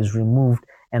 something is removed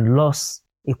and loss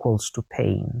equals to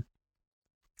pain.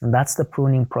 And that's the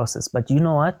pruning process. But you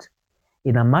know what?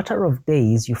 In a matter of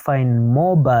days, you find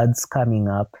more buds coming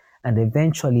up and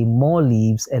eventually more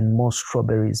leaves and more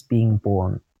strawberries being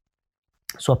born.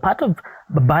 So a part of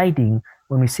abiding,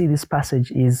 when we see this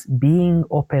passage, is being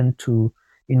open to,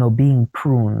 being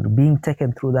pruned, being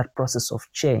taken through that process of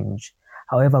change,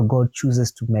 however God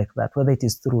chooses to make that, whether it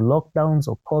is through lockdowns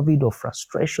or COVID or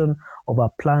frustration of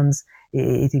our plans.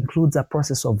 It includes a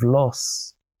process of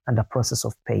loss and a process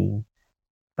of pain.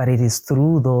 But it is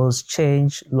through those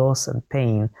change, loss, and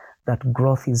pain that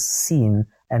growth is seen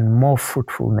and more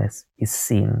fruitfulness is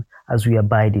seen as we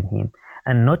abide in Him.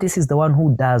 And notice He's the one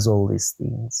who does all these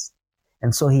things.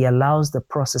 And so He allows the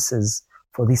processes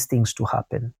for these things to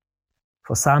happen.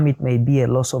 For some, it may be a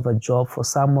loss of a job. For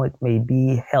some, it may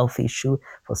be a health issue.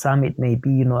 For some, it may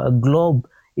be, a globe.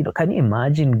 Can you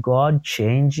imagine God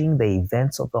changing the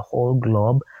events of the whole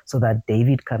globe so that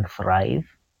David can thrive?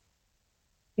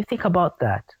 You think about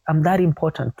that. I'm that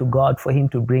important to God for Him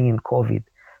to bring in COVID,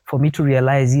 for me to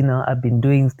realize, I've been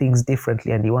doing things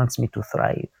differently and He wants me to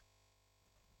thrive.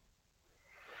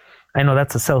 I know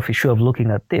that's a selfish way of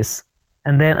looking at this.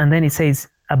 And then it says,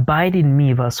 abide in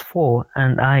me, verse 4,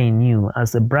 and I in you,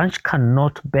 as the branch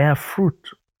cannot bear fruit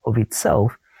of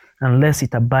itself unless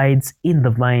it abides in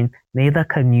the vine, neither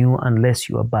can you unless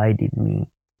you abide in me.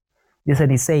 This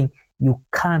one is saying you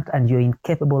can't and you're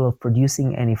incapable of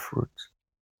producing any fruit.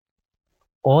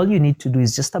 All you need to do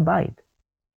is just abide.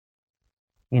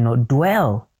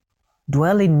 Dwell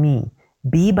in me,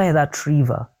 be by that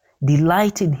river,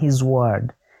 delight in His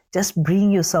word. Just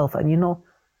bring yourself. And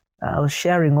I was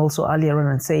sharing also earlier on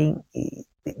and saying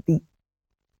it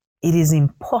is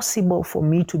impossible for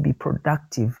me to be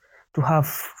productive, to have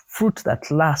fruit that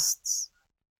lasts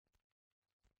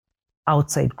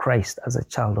outside Christ as a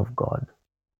child of God.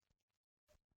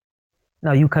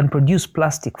 Now, you can produce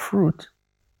plastic fruit.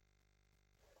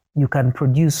 You can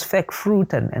produce fake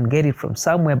fruit and get it from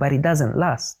somewhere, but it doesn't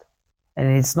last. And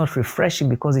it's not refreshing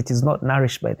because it is not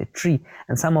nourished by the tree.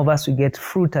 And some of us, we get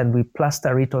fruit and we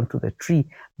plaster it onto the tree,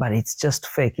 but it's just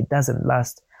fake. It doesn't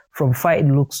last. From far, it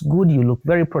looks good. You look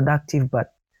very productive,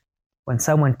 but when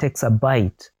someone takes a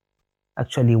bite,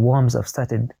 actually worms have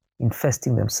started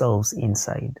infesting themselves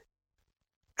inside.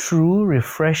 True,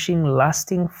 refreshing,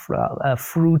 lasting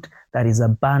fruit that is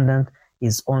abundant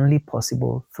is only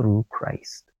possible through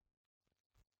Christ.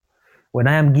 When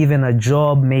I am given a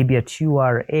job, maybe at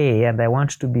URA, and I want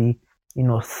to be,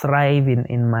 thrive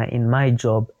in my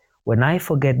job, when I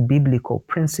forget biblical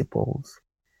principles,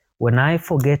 when I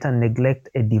forget and neglect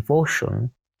a devotion,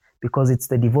 because it's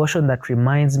the devotion that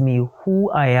reminds me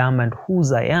who I am and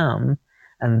whose I am,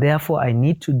 and therefore I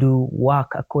need to do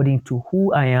work according to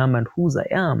who I am and whose I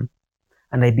am,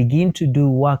 and I begin to do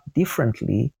work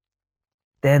differently,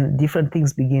 then different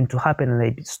things begin to happen and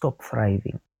I stop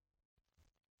thriving.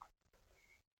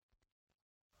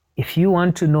 If you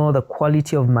want to know the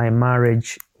quality of my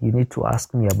marriage, you need to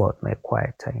ask me about my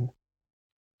quiet time.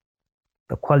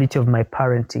 The quality of my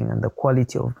parenting and the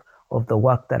quality of the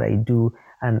work that I do.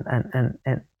 And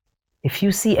if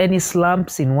you see any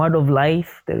slumps in Word of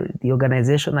Life, the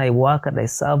organization I work and I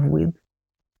serve with,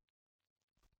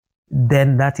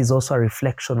 then that is also a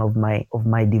reflection of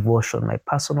my devotion, my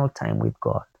personal time with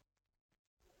God.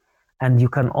 And you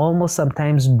can almost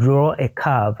sometimes draw a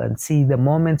curve and see the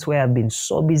moments where I've been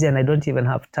so busy and I don't even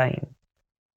have time.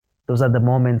 Those are the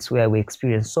moments where we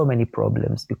experience so many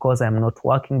problems because I'm not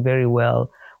working very well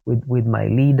with my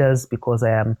leaders, because I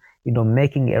am,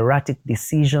 making erratic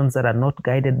decisions that are not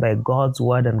guided by God's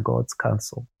word and God's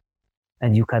counsel.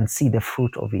 And you can see the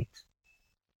fruit of it.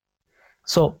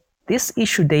 So this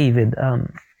issue, David,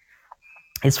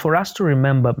 is for us to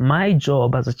remember my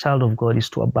job as a child of God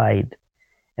is to abide.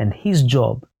 And His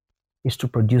job is to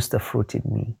produce the fruit in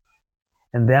me.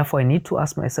 And therefore, I need to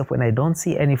ask myself, when I don't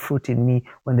see any fruit in me,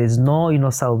 when there's no,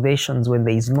 salvations, when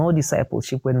there is no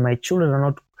discipleship, when my children are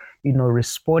not,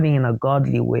 responding in a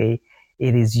godly way,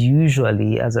 it is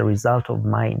usually as a result of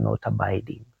my not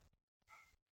abiding.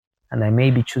 And I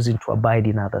may be choosing to abide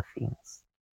in other things.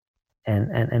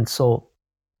 And so,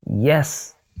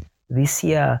 yes, this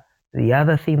year, the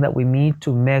other thing that we need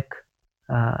to make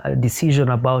a decision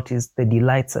about is the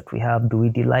delights that we have. Do we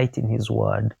delight in His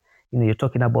Word? You're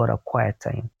talking about a quiet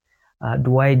time.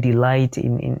 Do I delight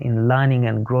in learning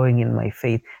and growing in my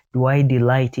faith? Do I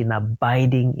delight in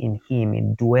abiding in Him,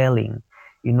 in dwelling?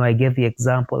 I gave the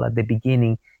example at the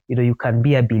beginning. You can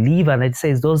be a believer, and it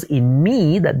says, those in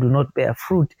me that do not bear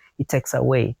fruit, He takes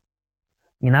away.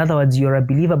 In other words, you're a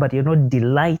believer, but you're not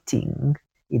delighting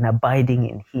in abiding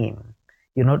in Him.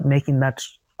 You're not making that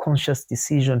conscious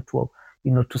decision to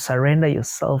surrender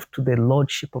yourself to the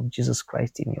Lordship of Jesus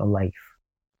Christ in your life.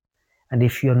 And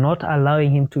if you're not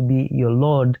allowing Him to be your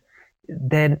Lord,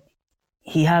 then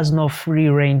He has no free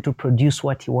reign to produce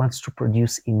what He wants to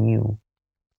produce in you.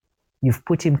 You've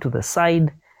put Him to the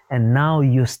side, and now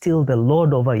you're still the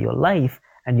Lord over your life,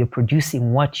 and you're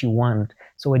producing what you want.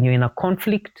 So when you're in a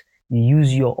conflict, you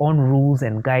use your own rules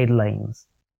and guidelines.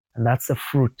 And that's the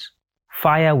fruit.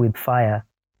 Fire with fire,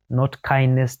 not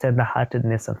kindness,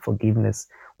 tenderheartedness, and forgiveness,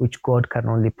 which God can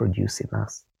only produce in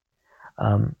us.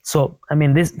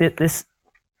 This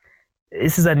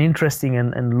is an interesting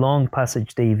and long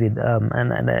passage, David.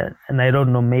 And I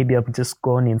don't know, maybe I've just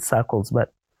gone in circles,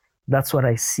 but that's what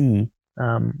I see,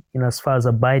 as far as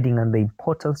abiding and the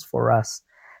importance for us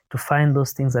to find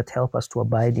those things that help us to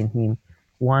abide in Him.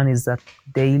 One is that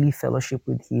daily fellowship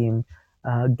with Him,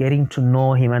 getting to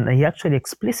know Him. And He actually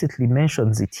explicitly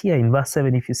mentions it here in verse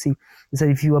 7. If you see, He said,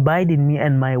 if you abide in me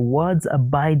and my words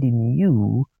abide in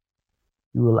you,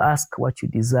 you will ask what you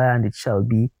desire and it shall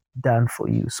be done for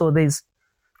you. So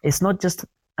it's not just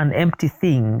an empty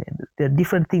thing. There are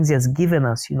different things He has given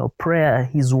us, prayer,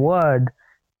 His word,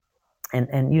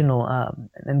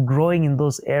 and growing in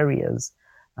those areas.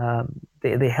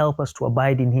 They help us to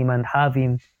abide in Him and have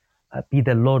Him be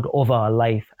the Lord over our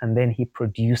life, and then He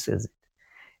produces it.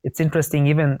 It's interesting,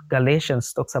 even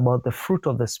Galatians talks about the fruit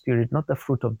of the Spirit, not the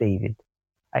fruit of David.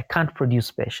 I can't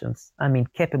produce patience. I'm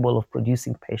incapable of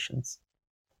producing patience.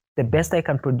 The best I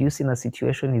can produce in a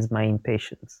situation is my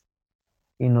impatience.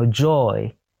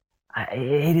 Joy,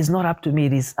 it is not up to me,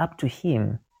 it is up to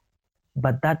Him.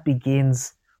 But that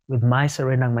begins with my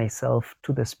surrendering myself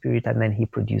to the Spirit, and then He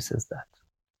produces that.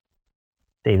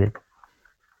 David.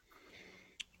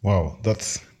 Wow,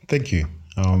 thank you.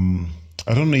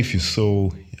 I don't know if you saw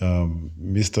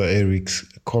Mr. Eric's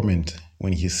comment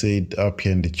when he said up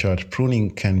here in the chart,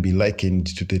 pruning can be likened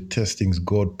to the testings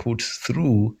God puts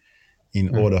through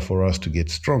in order for us to get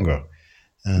stronger.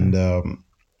 And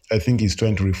I think he's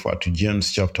trying to refer to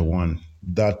James chapter 1.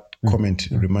 That comment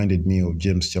reminded me of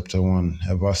James chapter 1,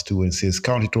 verse 2, and says,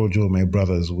 count it all joy, my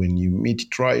brothers, when you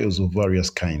meet trials of various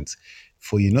kinds.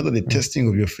 For you know that the testing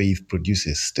of your faith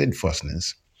produces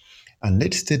steadfastness. And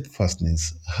let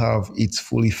steadfastness have its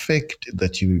full effect,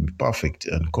 that you will be perfect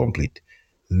and complete,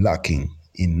 lacking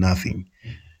in nothing.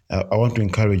 I want to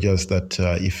encourage us that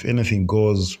if anything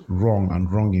goes wrong,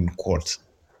 and wrong in quotes,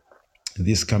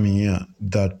 this coming year,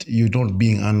 that you're not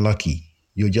being unlucky.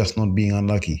 You're just not being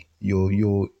unlucky.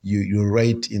 You're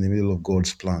right in the middle of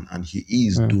God's plan, and He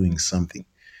is doing something.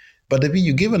 But David,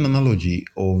 you gave an analogy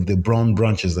of the brown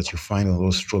branches that you find on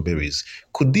those strawberries.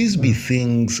 Could these be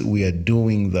things we are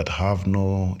doing that have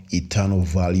no eternal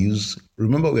values?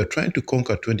 Remember, we are trying to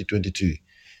conquer 2022,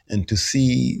 and to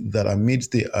see that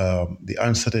amidst the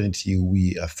uncertainty,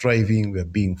 we are thriving, we are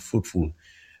being fruitful.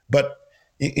 But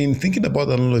in thinking about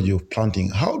the analogy of planting,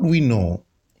 how do we know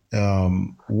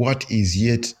what is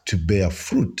yet to bear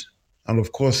fruit? And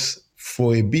of course,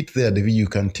 for a bit there, David, you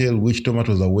can tell which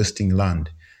tomatoes are wasting land.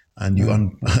 And you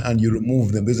and you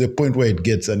remove them. There's a point where it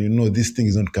gets, and this thing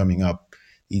is not coming up.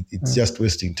 It's just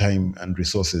wasting time and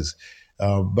resources.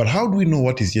 But how do we know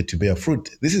what is yet to bear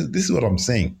fruit? This is what I'm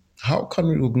saying. How can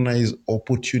we recognize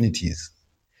opportunities?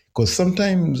 Because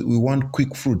sometimes we want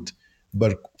quick fruit,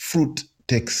 but fruit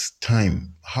takes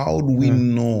time. How do we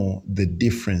know the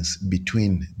difference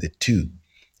between the two?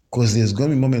 Because there's going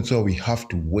to be moments where we have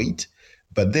to wait,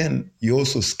 but then you're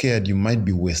also scared you might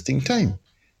be wasting time.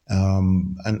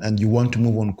 And you want to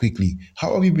move on quickly.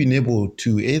 How have you been able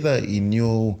to, either in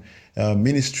your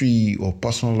ministry or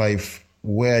personal life,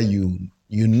 where you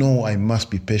I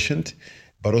must be patient,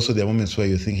 but also there are moments where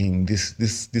you're thinking this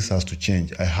has to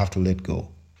change. I have to let go.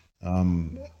 How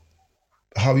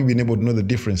have you been able to know the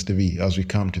difference, Devi, as we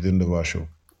come to the end of our show,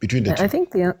 between the two? I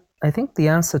think I think the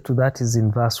answer to that is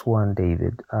in verse 1,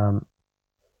 David.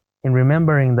 In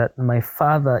remembering that my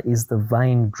Father is the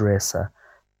vine dresser,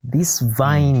 this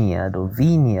vineyard or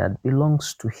vineyard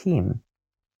belongs to him.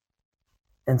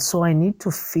 And so I need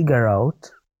to figure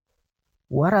out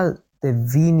what are the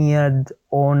vineyard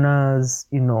owner's,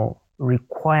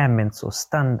 requirements or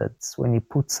standards when he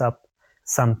puts up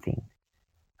something.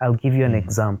 I'll give you an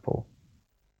example.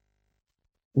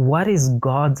 What is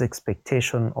God's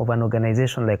expectation of an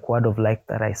organization like Word of Life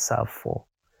that I serve for?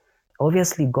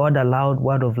 Obviously, God allowed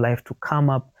Word of Life to come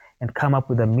up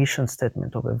with a mission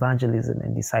statement of evangelism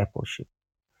and discipleship.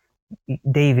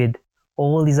 David,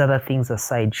 all these other things are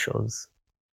sideshows.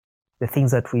 The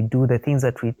things that we do, the things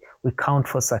that we count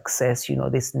for success,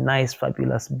 this nice,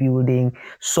 fabulous building,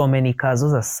 so many cars,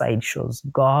 those are sideshows.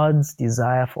 God's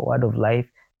desire for Word of Life,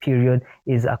 period,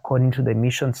 is according to the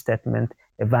mission statement,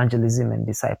 evangelism and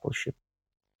discipleship.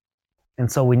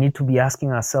 And so we need to be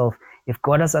asking ourselves, if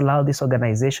God has allowed this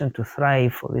organization to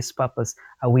thrive for this purpose,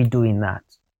 are we doing that?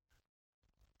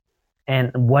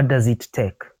 And what does it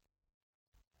take?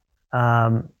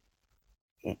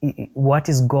 What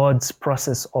is God's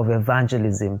process of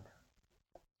evangelism?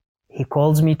 He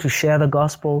calls me to share the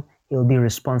gospel. He'll be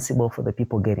responsible for the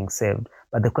people getting saved.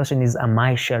 But the question is, am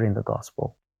I sharing the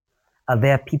gospel? Are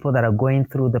there people that are going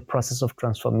through the process of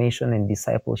transformation and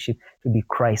discipleship to be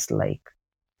Christ-like?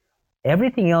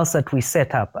 Everything else that we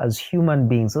set up as human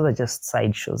beings, those are just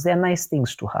sideshows. They're nice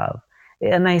things to have.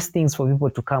 They are nice things for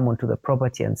people to come onto the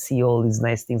property and see all these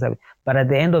nice things. But at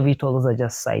the end of it all, those are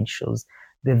just sideshows.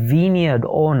 The vineyard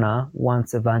owner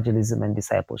wants evangelism and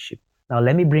discipleship. Now,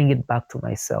 let me bring it back to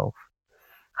myself.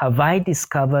 Have I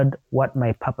discovered what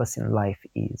my purpose in life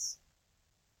is?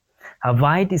 Have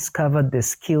I discovered the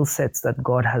skill sets that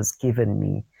God has given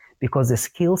me? Because the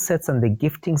skill sets and the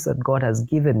giftings that God has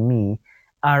given me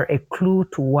are a clue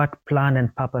to what plan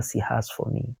and purpose He has for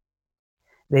me.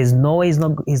 There's no way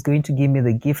He's going to give me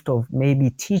the gift of maybe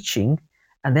teaching,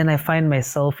 and then I find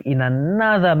myself in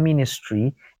another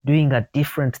ministry doing a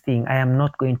different thing. I am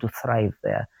not going to thrive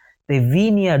there. The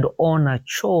vineyard owner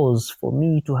chose for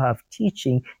me to have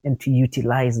teaching and to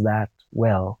utilize that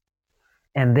well.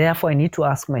 And therefore, I need to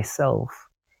ask myself,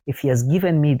 if He has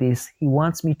given me this, He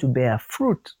wants me to bear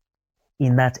fruit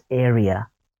in that area.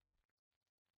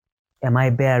 Am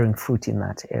I bearing fruit in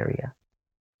that area?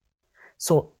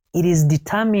 So it is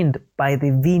determined by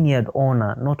the vineyard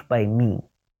owner, not by me.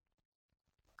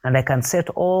 And I can set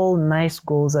all nice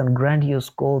goals and grandiose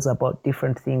goals about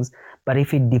different things, but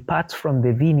if it departs from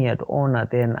the vineyard owner,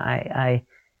 then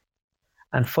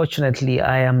unfortunately,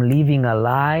 I am living a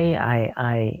lie.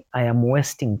 I am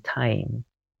wasting time.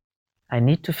 I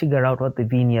need to figure out what the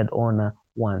vineyard owner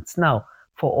wants. Now,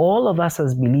 for all of us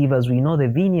as believers, we know the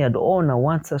vineyard owner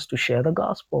wants us to share the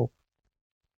gospel.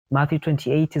 Matthew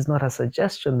 28 is not a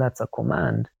suggestion, that's a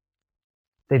command.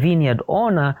 The vineyard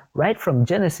owner, right from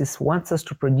Genesis, wants us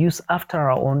to produce after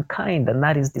our own kind, and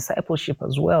that is discipleship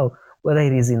as well, whether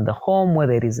it is in the home,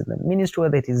 whether it is in the ministry,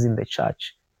 whether it is in the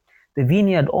church. The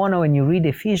vineyard owner, when you read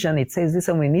Ephesians, it says,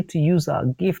 listen, we need to use our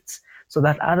gifts so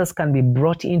that others can be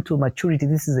brought into maturity.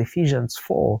 This is Ephesians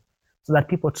 4, so that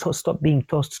people stop being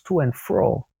tossed to and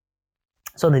fro.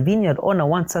 So the vineyard owner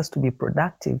wants us to be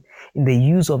productive in the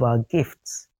use of our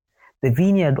gifts. The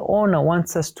vineyard owner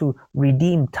wants us to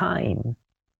redeem time.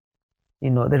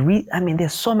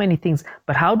 There's so many things,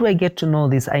 but how do I get to know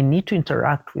this? I need to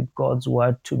interact with God's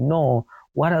word to know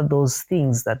what are those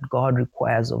things that God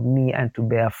requires of me and to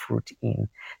bear fruit in.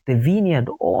 The vineyard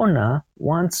owner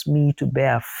wants me to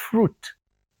bear fruit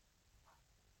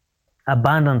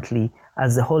abundantly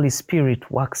as the Holy Spirit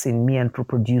works in me and to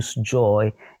produce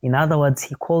joy. In other words,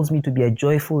 He calls me to be a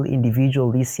joyful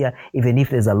individual this year, even if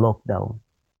there's a lockdown.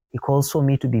 He calls for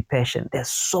me to be patient. There's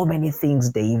so many things,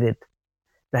 David,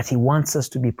 that He wants us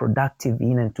to be productive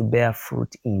in and to bear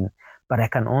fruit in. But I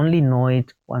can only know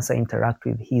it once I interact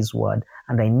with His word.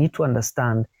 And I need to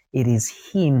understand it is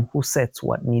Him who sets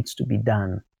what needs to be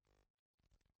done.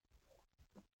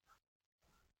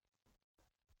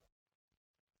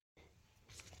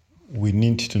 We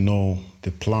need to know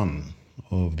the plan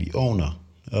of the owner.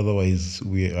 Otherwise,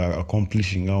 we are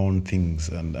accomplishing our own things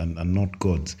and not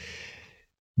God's.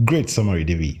 Great summary,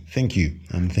 David. Thank you.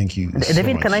 And thank you so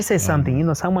David, much. can I say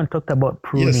something? Someone talked about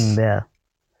pruning there.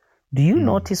 Do you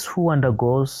notice who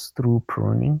undergoes through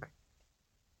pruning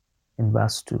in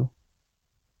verse 2?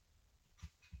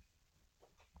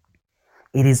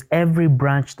 It is every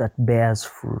branch that bears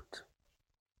fruit.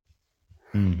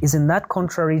 Isn't that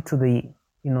contrary to the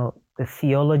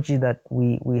theology that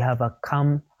we have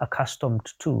become accustomed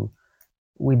to?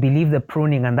 We believe the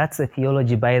pruning, and that's the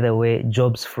theology, by the way,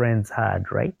 Job's friends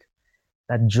had, right?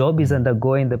 that Job is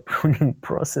undergoing the pruning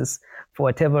process for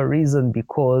whatever reason,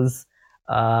 because,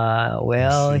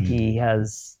 he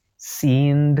has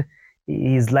sinned,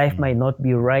 his life might not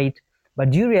be right.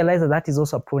 But do you realize that that is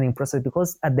also a pruning process?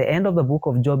 Because at the end of the book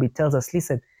of Job, it tells us,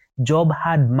 listen, Job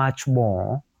had much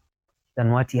more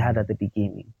than what he had at the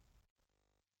beginning.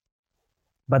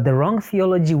 But the wrong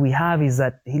theology we have is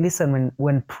that, listen,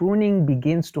 when pruning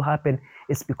begins to happen,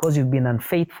 it's because you've been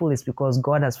unfaithful, it's because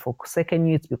God has forsaken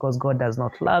you, it's because God does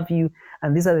not love you.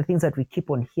 And these are the things that we keep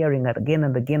on hearing again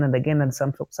and again and again. And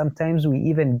sometimes we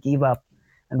even give up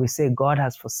and we say, God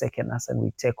has forsaken us, and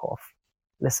we take off.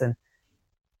 Listen,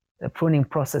 the pruning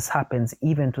process happens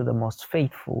even to the most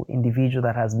faithful individual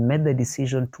that has made the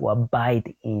decision to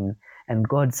abide in. And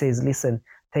God says, listen,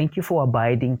 thank you for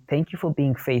abiding. Thank you for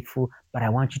being faithful, but I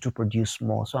want you to produce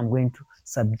more. So I'm going to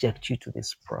subject you to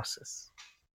this process.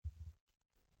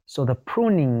 So the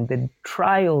pruning, the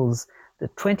trials, the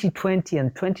 2020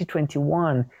 and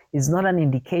 2021 is not an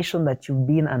indication that you've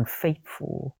been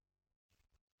unfaithful.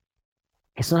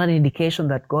 It's not an indication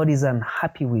that God is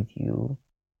unhappy with you.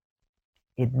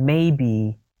 It may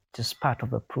be just part of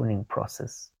the pruning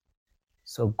process.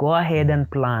 So go ahead and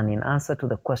plan. In answer to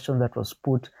the question that was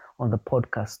put on the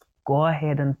podcast, go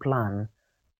ahead and plan.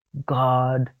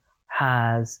 God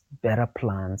has better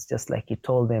plans, just like he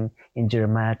told them in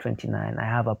Jeremiah 29. I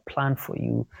have a plan for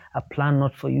you, a plan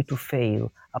not for you to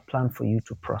fail, a plan for you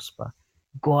to prosper.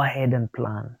 Go ahead and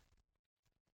plan.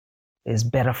 There's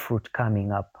better fruit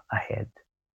coming up ahead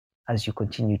as you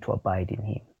continue to abide in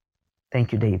him.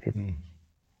 Thank you, David.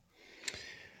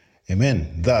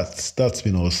 Amen. That's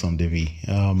been awesome, Devi.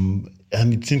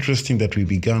 And it's interesting that we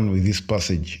began with this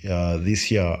passage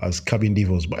this year as Cabin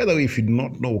Devos. By the way, if you do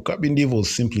not know, Cabin Devos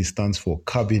simply stands for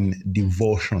Cabin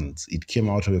Devotions. It came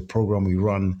out of a program we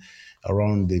run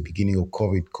around the beginning of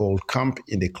COVID called Camp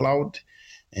in the Cloud.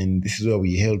 And this is where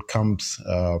we held camps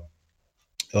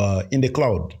in the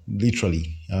cloud,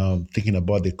 literally, thinking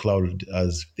about the cloud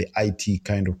as the IT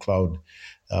kind of cloud.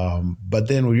 But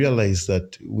then we realized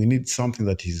that we need something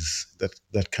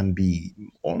that can be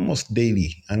almost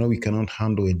daily. I know we cannot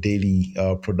handle a daily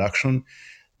production,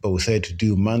 but we decided to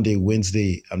do Monday,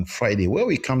 Wednesday, and Friday, where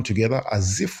we come together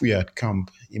as if we are at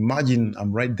camp. Imagine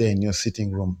I'm right there in your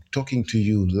sitting room talking to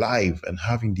you live and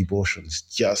having devotions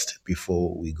just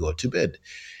before we go to bed.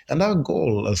 And our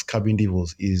goal as Cabin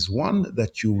Devos is one,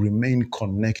 that you remain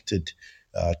connected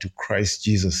to Christ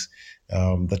Jesus,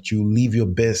 that you live your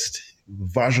best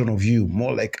version of you,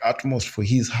 more like Atmos for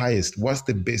his highest. What's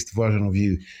the best version of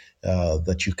you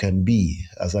that you can be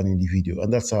as an individual?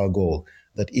 And that's our goal,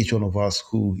 that each one of us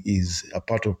who is a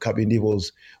part of Cabin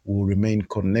Devos will remain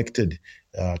connected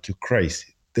to Christ.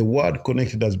 The word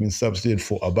connected has been substituted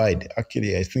for abide.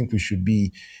 Actually, I think we should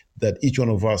be that each one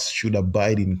of us should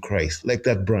abide in Christ, like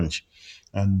that branch,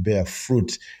 and bear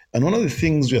fruit. And one of the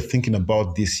things we're thinking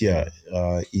about this year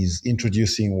is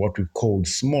introducing what we call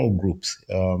small groups.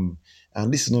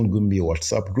 And this is not going to be a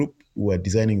WhatsApp group. We're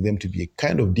designing them to be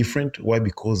kind of different. Why?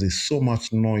 Because there's so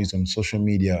much noise on social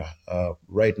media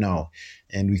right now,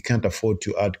 and we can't afford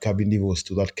to add Cabin Devos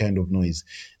to that kind of noise.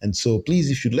 And so please,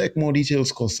 if you'd like more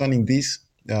details concerning this,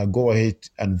 go ahead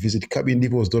and visit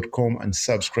cabindevos.com and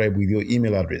subscribe with your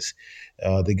email address.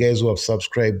 The guys who have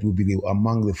subscribed will be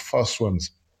among the first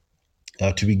ones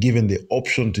to be given the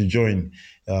option to join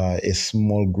a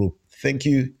small group. Thank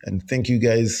you, and thank you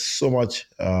guys so much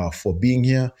for being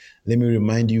here. Let me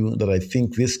remind you that I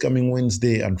think this coming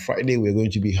Wednesday and Friday, we're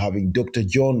going to be having Dr.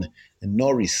 John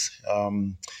Norris.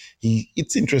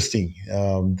 It's interesting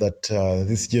that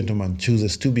this gentleman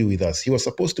chooses to be with us. He was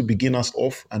supposed to begin us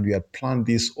off, and we had planned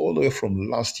this all the way from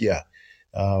last year.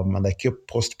 And I kept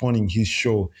postponing his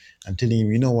show and telling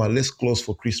him, you know what, let's close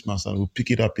for Christmas and we'll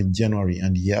pick it up in January.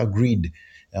 And he agreed.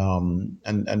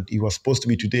 And he was supposed to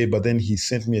be today, but then he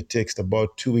sent me a text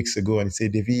about 2 weeks ago and he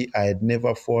said, Devi, I had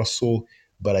never foresaw,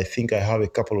 but I think I have a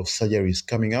couple of surgeries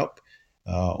coming up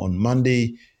on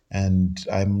Monday, and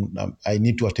I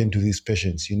need to attend to these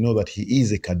patients. You know that he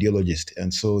is a cardiologist,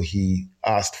 and so he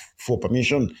asked for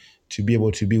permission to be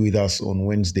able to be with us on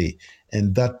Wednesday.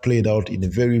 And that played out in a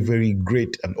very, very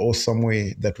great and awesome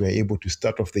way that we're able to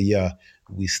start off the year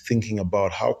with thinking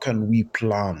about how can we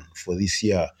plan for this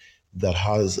year that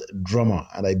has drama.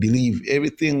 And I believe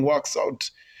everything works out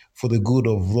for the good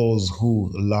of those who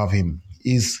love him.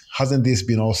 Hasn't this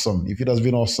been awesome? If it has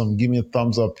been awesome, give me a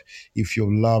thumbs up if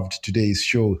you've loved today's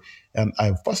show. And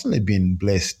I've personally been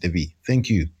blessed, Devi. Thank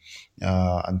you.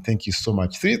 And thank you so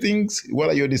much. 3 things. What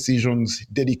are your decisions,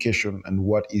 dedication, and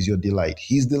what is your delight?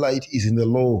 His delight is in the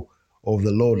law of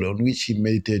the Lord, on which he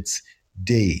meditates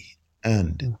day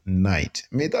and night.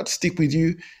 May that stick with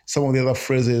you. Some of the other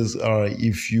phrases are,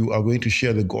 if you are going to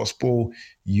share the gospel,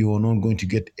 you are not going to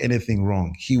get anything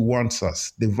wrong. He wants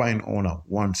us, divine owner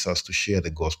wants us to share the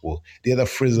gospel. The other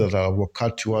phrase that I will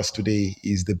cut to us today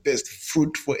is, the best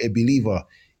fruit for a believer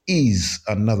is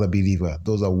another believer.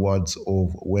 Those are words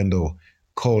of Wendell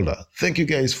Calder. Thank you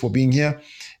guys for being here.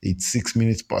 It's 6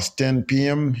 minutes past 10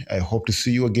 p.m. I hope to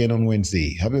see you again on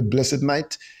Wednesday. Have a blessed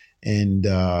night and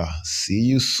see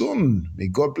you soon. May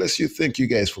God bless you. Thank you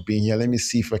guys for being here. Let me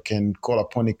see if I can call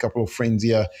upon a couple of friends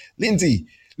here. Lindsay,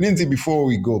 before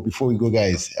we go,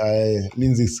 guys,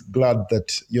 Lindsay's glad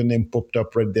that your name popped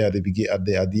up right there at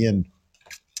the end.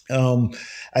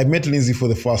 I met Lindsay for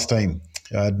the first time.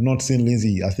 I had not seen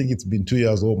Lindsay. I think it's been 2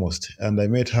 years almost. And I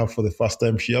met her for the first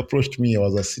time. She approached me. I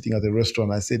was sitting at a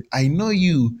restaurant. I said, I know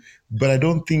you, but I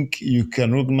don't think you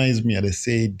can recognize me. And I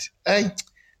said, hey,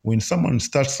 when someone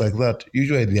starts like that,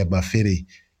 usually they are buffet.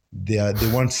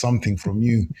 They want something from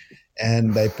you.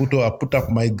 And I put up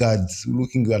my guards,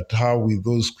 looking at her with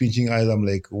those squinching eyes. I'm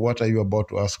like, what are you about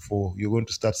to ask for? You're going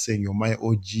to start saying you're my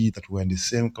OG, that we're in the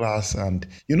same class. And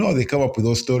you know, they come up with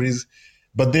those stories.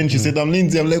 But then she said, I'm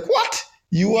Lindsay. I'm like, what?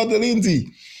 You are the Lindsay.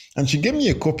 And she gave me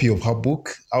a copy of her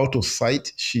book, Out of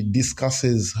Sight. She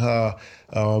discusses her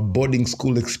boarding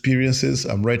school experiences.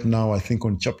 I'm right now, I think,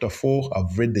 on chapter 4.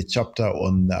 I've read the chapter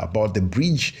on about the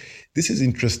bridge. This is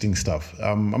interesting stuff.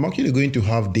 I'm actually going to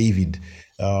have David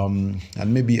and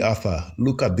maybe Arthur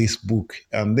look at this book,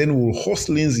 and then we'll host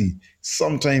Lindsay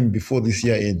sometime before this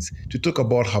year ends to talk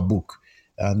about her book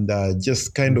and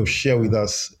just kind of share with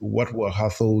us what were her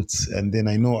thoughts. And then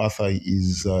I know Arthur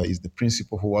is the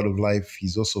principal for Word of Life.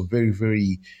 He's also very,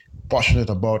 very passionate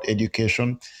about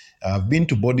education. I've been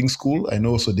to boarding school. I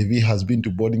know also Devi has been to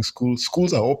boarding school.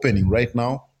 Schools are opening right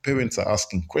now. Parents are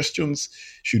asking questions.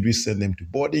 Should we send them to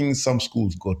boarding? Some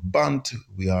schools got burnt.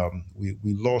 We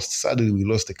lost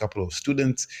a couple of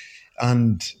students.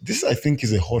 And this, I think,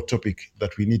 is a hot topic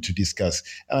that we need to discuss.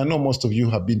 And I know most of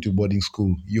you have been to boarding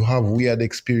school. You have weird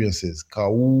experiences.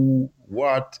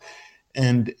 What?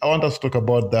 And I want us to talk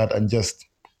about that and just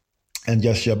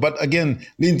share. But again,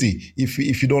 Lindsay,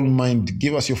 if you don't mind,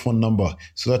 give us your phone number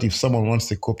so that if someone wants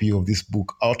a copy of this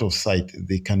book, Out of Sight,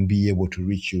 they can be able to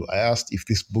reach you. I asked if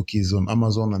this book is on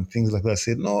Amazon and things like that. I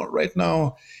said, no, right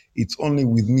now, it's only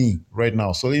with me right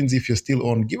now. So Lindsay, if you're still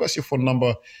on, give us your phone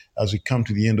number as we come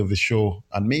to the end of the show.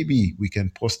 And maybe we can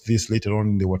post this later on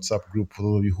in the WhatsApp group for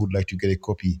those of you who'd like to get a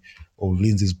copy of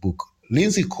Lindsay's book.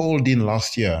 Lindsay called in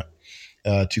last year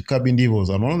to Cabin Devils,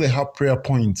 and one of her prayer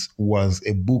points was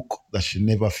a book that she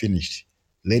never finished.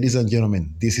 Ladies and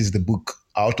gentlemen, this is the book,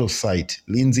 Out of Sight.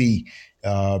 Lindsay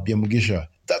Biamugisha,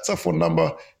 that's her phone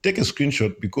number. Take a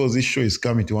screenshot because this show is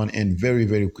coming to an end very,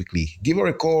 very quickly. Give her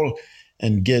a call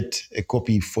and get a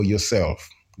copy for yourself.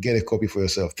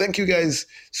 Thank you guys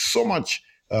so much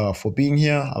for being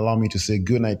here. Allow me to say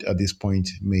good night at this point.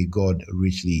 May God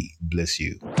richly bless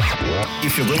you.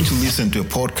 If you're going to listen to a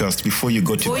podcast before you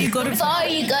go to bed,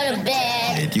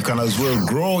 you can as well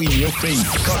grow in your faith.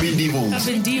 Cabin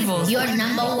Devils. Your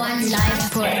number one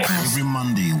live podcast. Every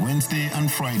Monday, Wednesday,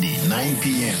 and Friday, 9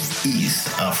 p.m. East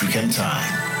African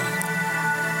Time.